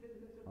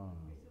know.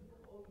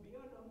 It's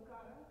beyond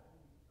Omkara.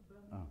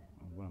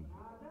 Brahma.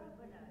 Nada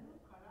Bindu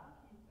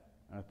Karakita.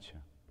 Acha.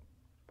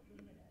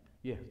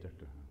 Yes,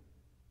 Doctor.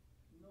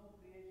 No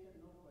creation,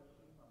 no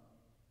question from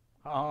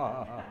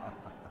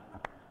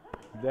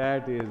me.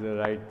 That is the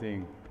right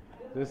thing.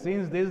 So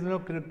since there is no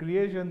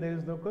creation, there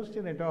is no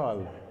question at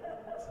all.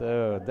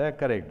 So that's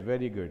correct,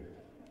 very good.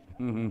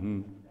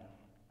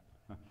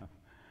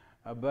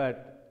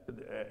 But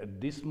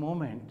at this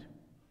moment,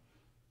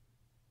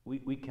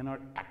 we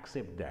cannot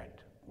accept that.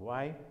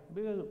 Why?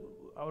 Because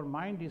our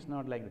mind is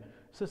not like that.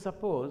 So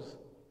suppose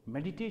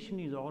meditation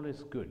is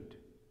always good.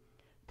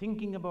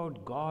 Thinking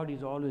about God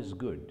is always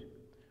good.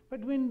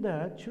 But when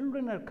the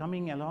children are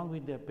coming along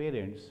with their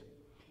parents,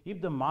 if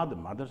the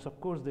mothers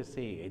of course they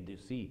say, hey,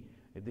 see,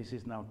 this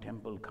is now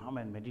temple, come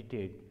and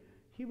meditate.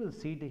 He will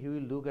sit, he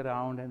will look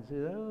around and say,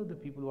 oh, the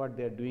people what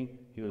they are doing,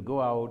 he will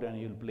go out and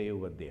he will play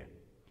over there.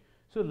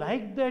 So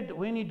like that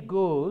when it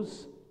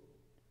goes,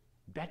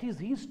 that is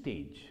his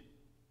stage.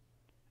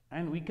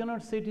 And we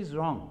cannot say it is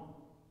wrong,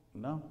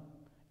 no,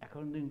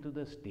 according to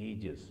the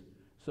stages.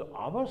 So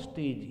our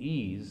stage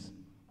is,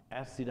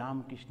 as Sri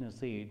Ramakrishna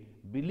said,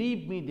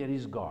 believe me, there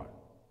is God.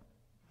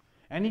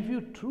 And if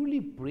you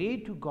truly pray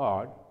to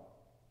God,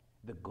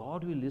 the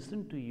God will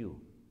listen to you.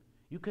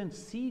 You can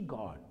see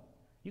God.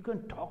 You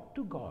can talk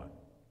to God.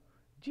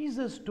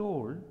 Jesus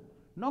told,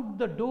 knock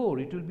the door,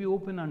 it will be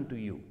open unto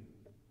you.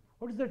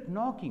 What is that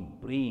knocking?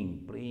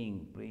 Praying,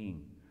 praying,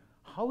 praying.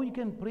 How you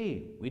can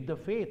pray? With the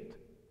faith.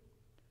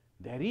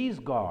 There is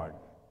God.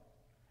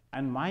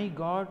 And my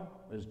God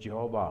is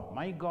Jehovah.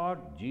 My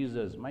God,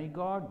 Jesus. My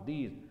God,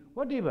 these.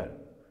 Whatever.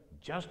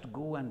 Just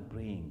go and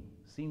praying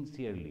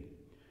sincerely.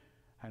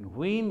 And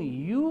when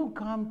you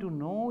come to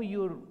know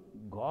your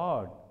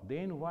God,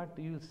 then what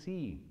you will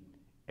see?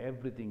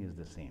 Everything is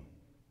the same.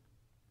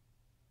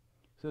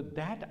 So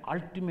that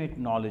ultimate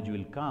knowledge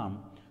will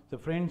come. So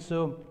friends,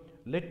 so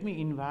let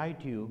me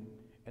invite you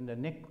in the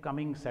next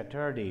coming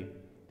Saturday,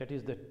 that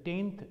is the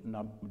 10th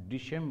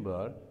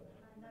December,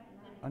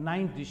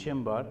 9th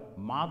December,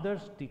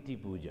 Mother's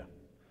Tithi Puja,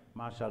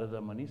 Ma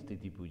Sharada Mani's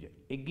Tithi Puja.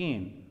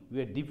 Again, we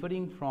are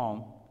differing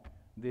from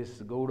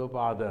this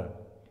Gaudapada.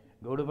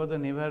 Gaudapada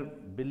never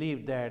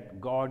believed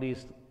that God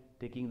is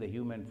taking the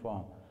human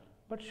form.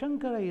 But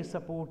Shankara is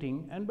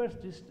supporting, and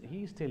but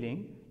he is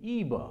telling,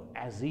 Eva,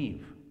 as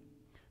if.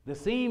 The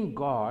same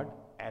God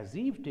as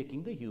if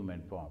taking the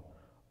human form.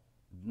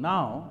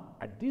 Now,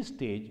 at this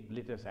stage,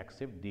 let us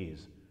accept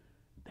this,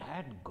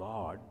 that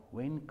God,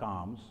 when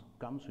comes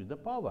with the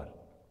power.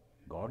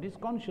 God is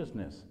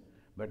consciousness.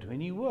 But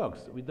when he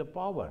works with the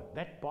power,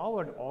 that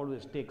power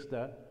always takes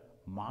the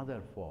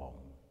mother form.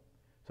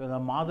 So the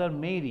Mother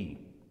Mary,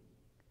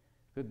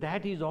 so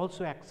that is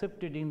also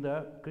accepted in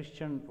the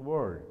Christian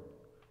world.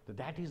 So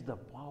that is the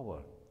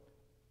power.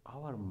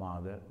 Our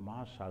mother,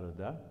 Ma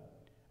Sharada,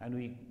 and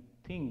we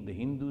think the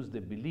Hindus, they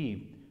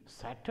believe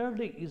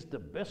Saturday is the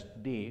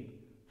best day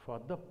for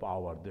the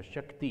power, the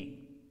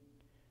Shakti.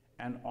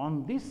 And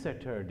on this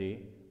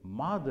Saturday,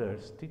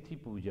 Mother's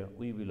Tithi Puja,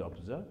 we will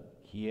observe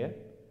here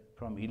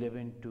from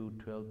 11 to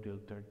 12 till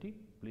 30.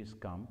 Please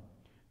come.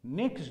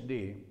 Next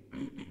day,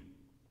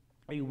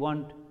 I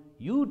want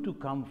you to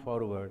come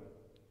forward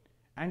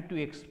and to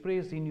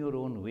express in your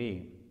own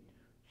way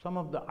some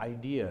of the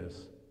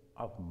ideas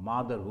of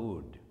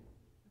motherhood.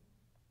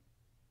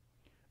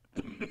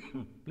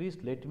 Please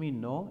let me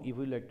know if you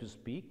would like to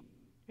speak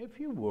a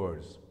few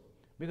words,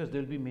 because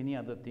there will be many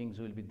other things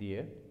will be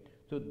there.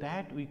 So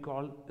that we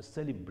call a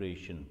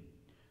celebration.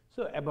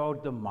 So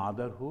about the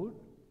motherhood,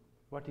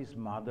 what is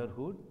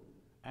motherhood,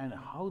 and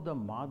how the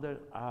mother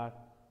are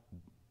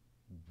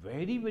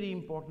very, very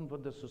important for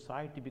the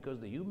society, because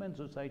the human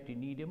society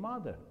need a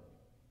mother.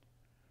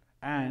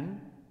 And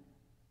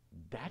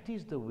that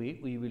is the way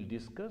we will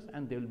discuss,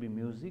 and there will be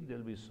music, there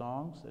will be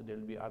songs, there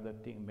will be other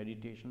thing,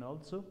 meditation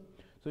also.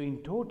 So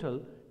in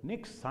total,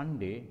 next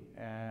Sunday,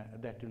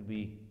 that will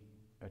be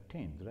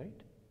 10th, right?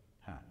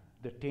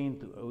 The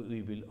 10th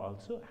we will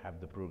also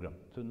have the program.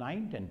 So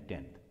 9th and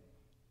 10th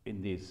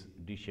in this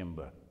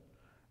December.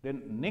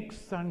 Then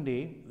next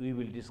Sunday we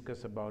will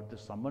discuss about the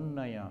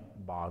Ajata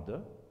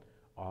Vada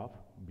of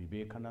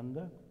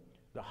Vivekananda,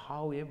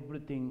 how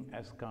everything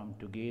has come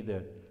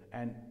together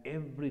and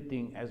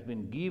everything has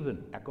been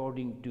given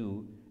according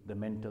to the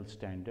mental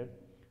standard.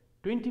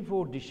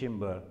 24th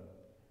December,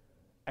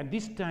 and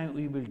this time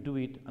we will do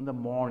it in the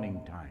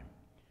morning time,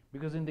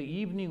 because in the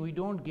evening we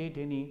don't get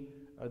any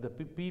the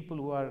people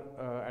who are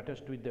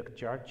attached with the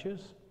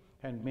churches,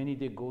 and many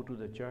they go to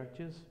the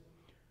churches.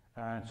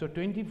 So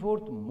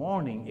 24th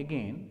morning,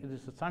 again it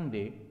is a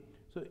Sunday,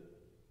 so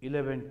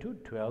 11 to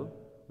 12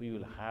 we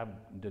will have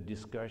the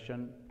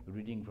discussion,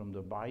 reading from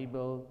the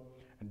Bible,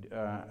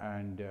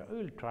 and we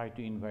will try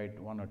to invite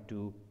one or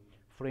two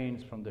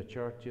friends from the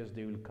churches.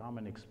 They will come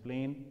and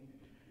explain.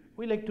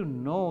 We like to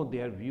know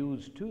their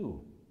views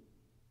too.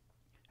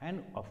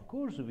 And of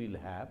course we will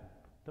have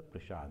the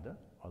prasada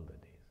all the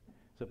days.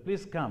 So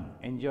please come,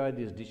 enjoy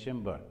this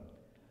December.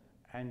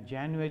 And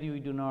January we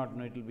do not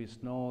know, it will be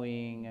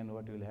snowing and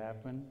what will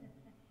happen.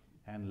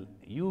 And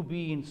you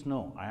be in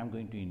snow, I am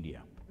going to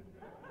India.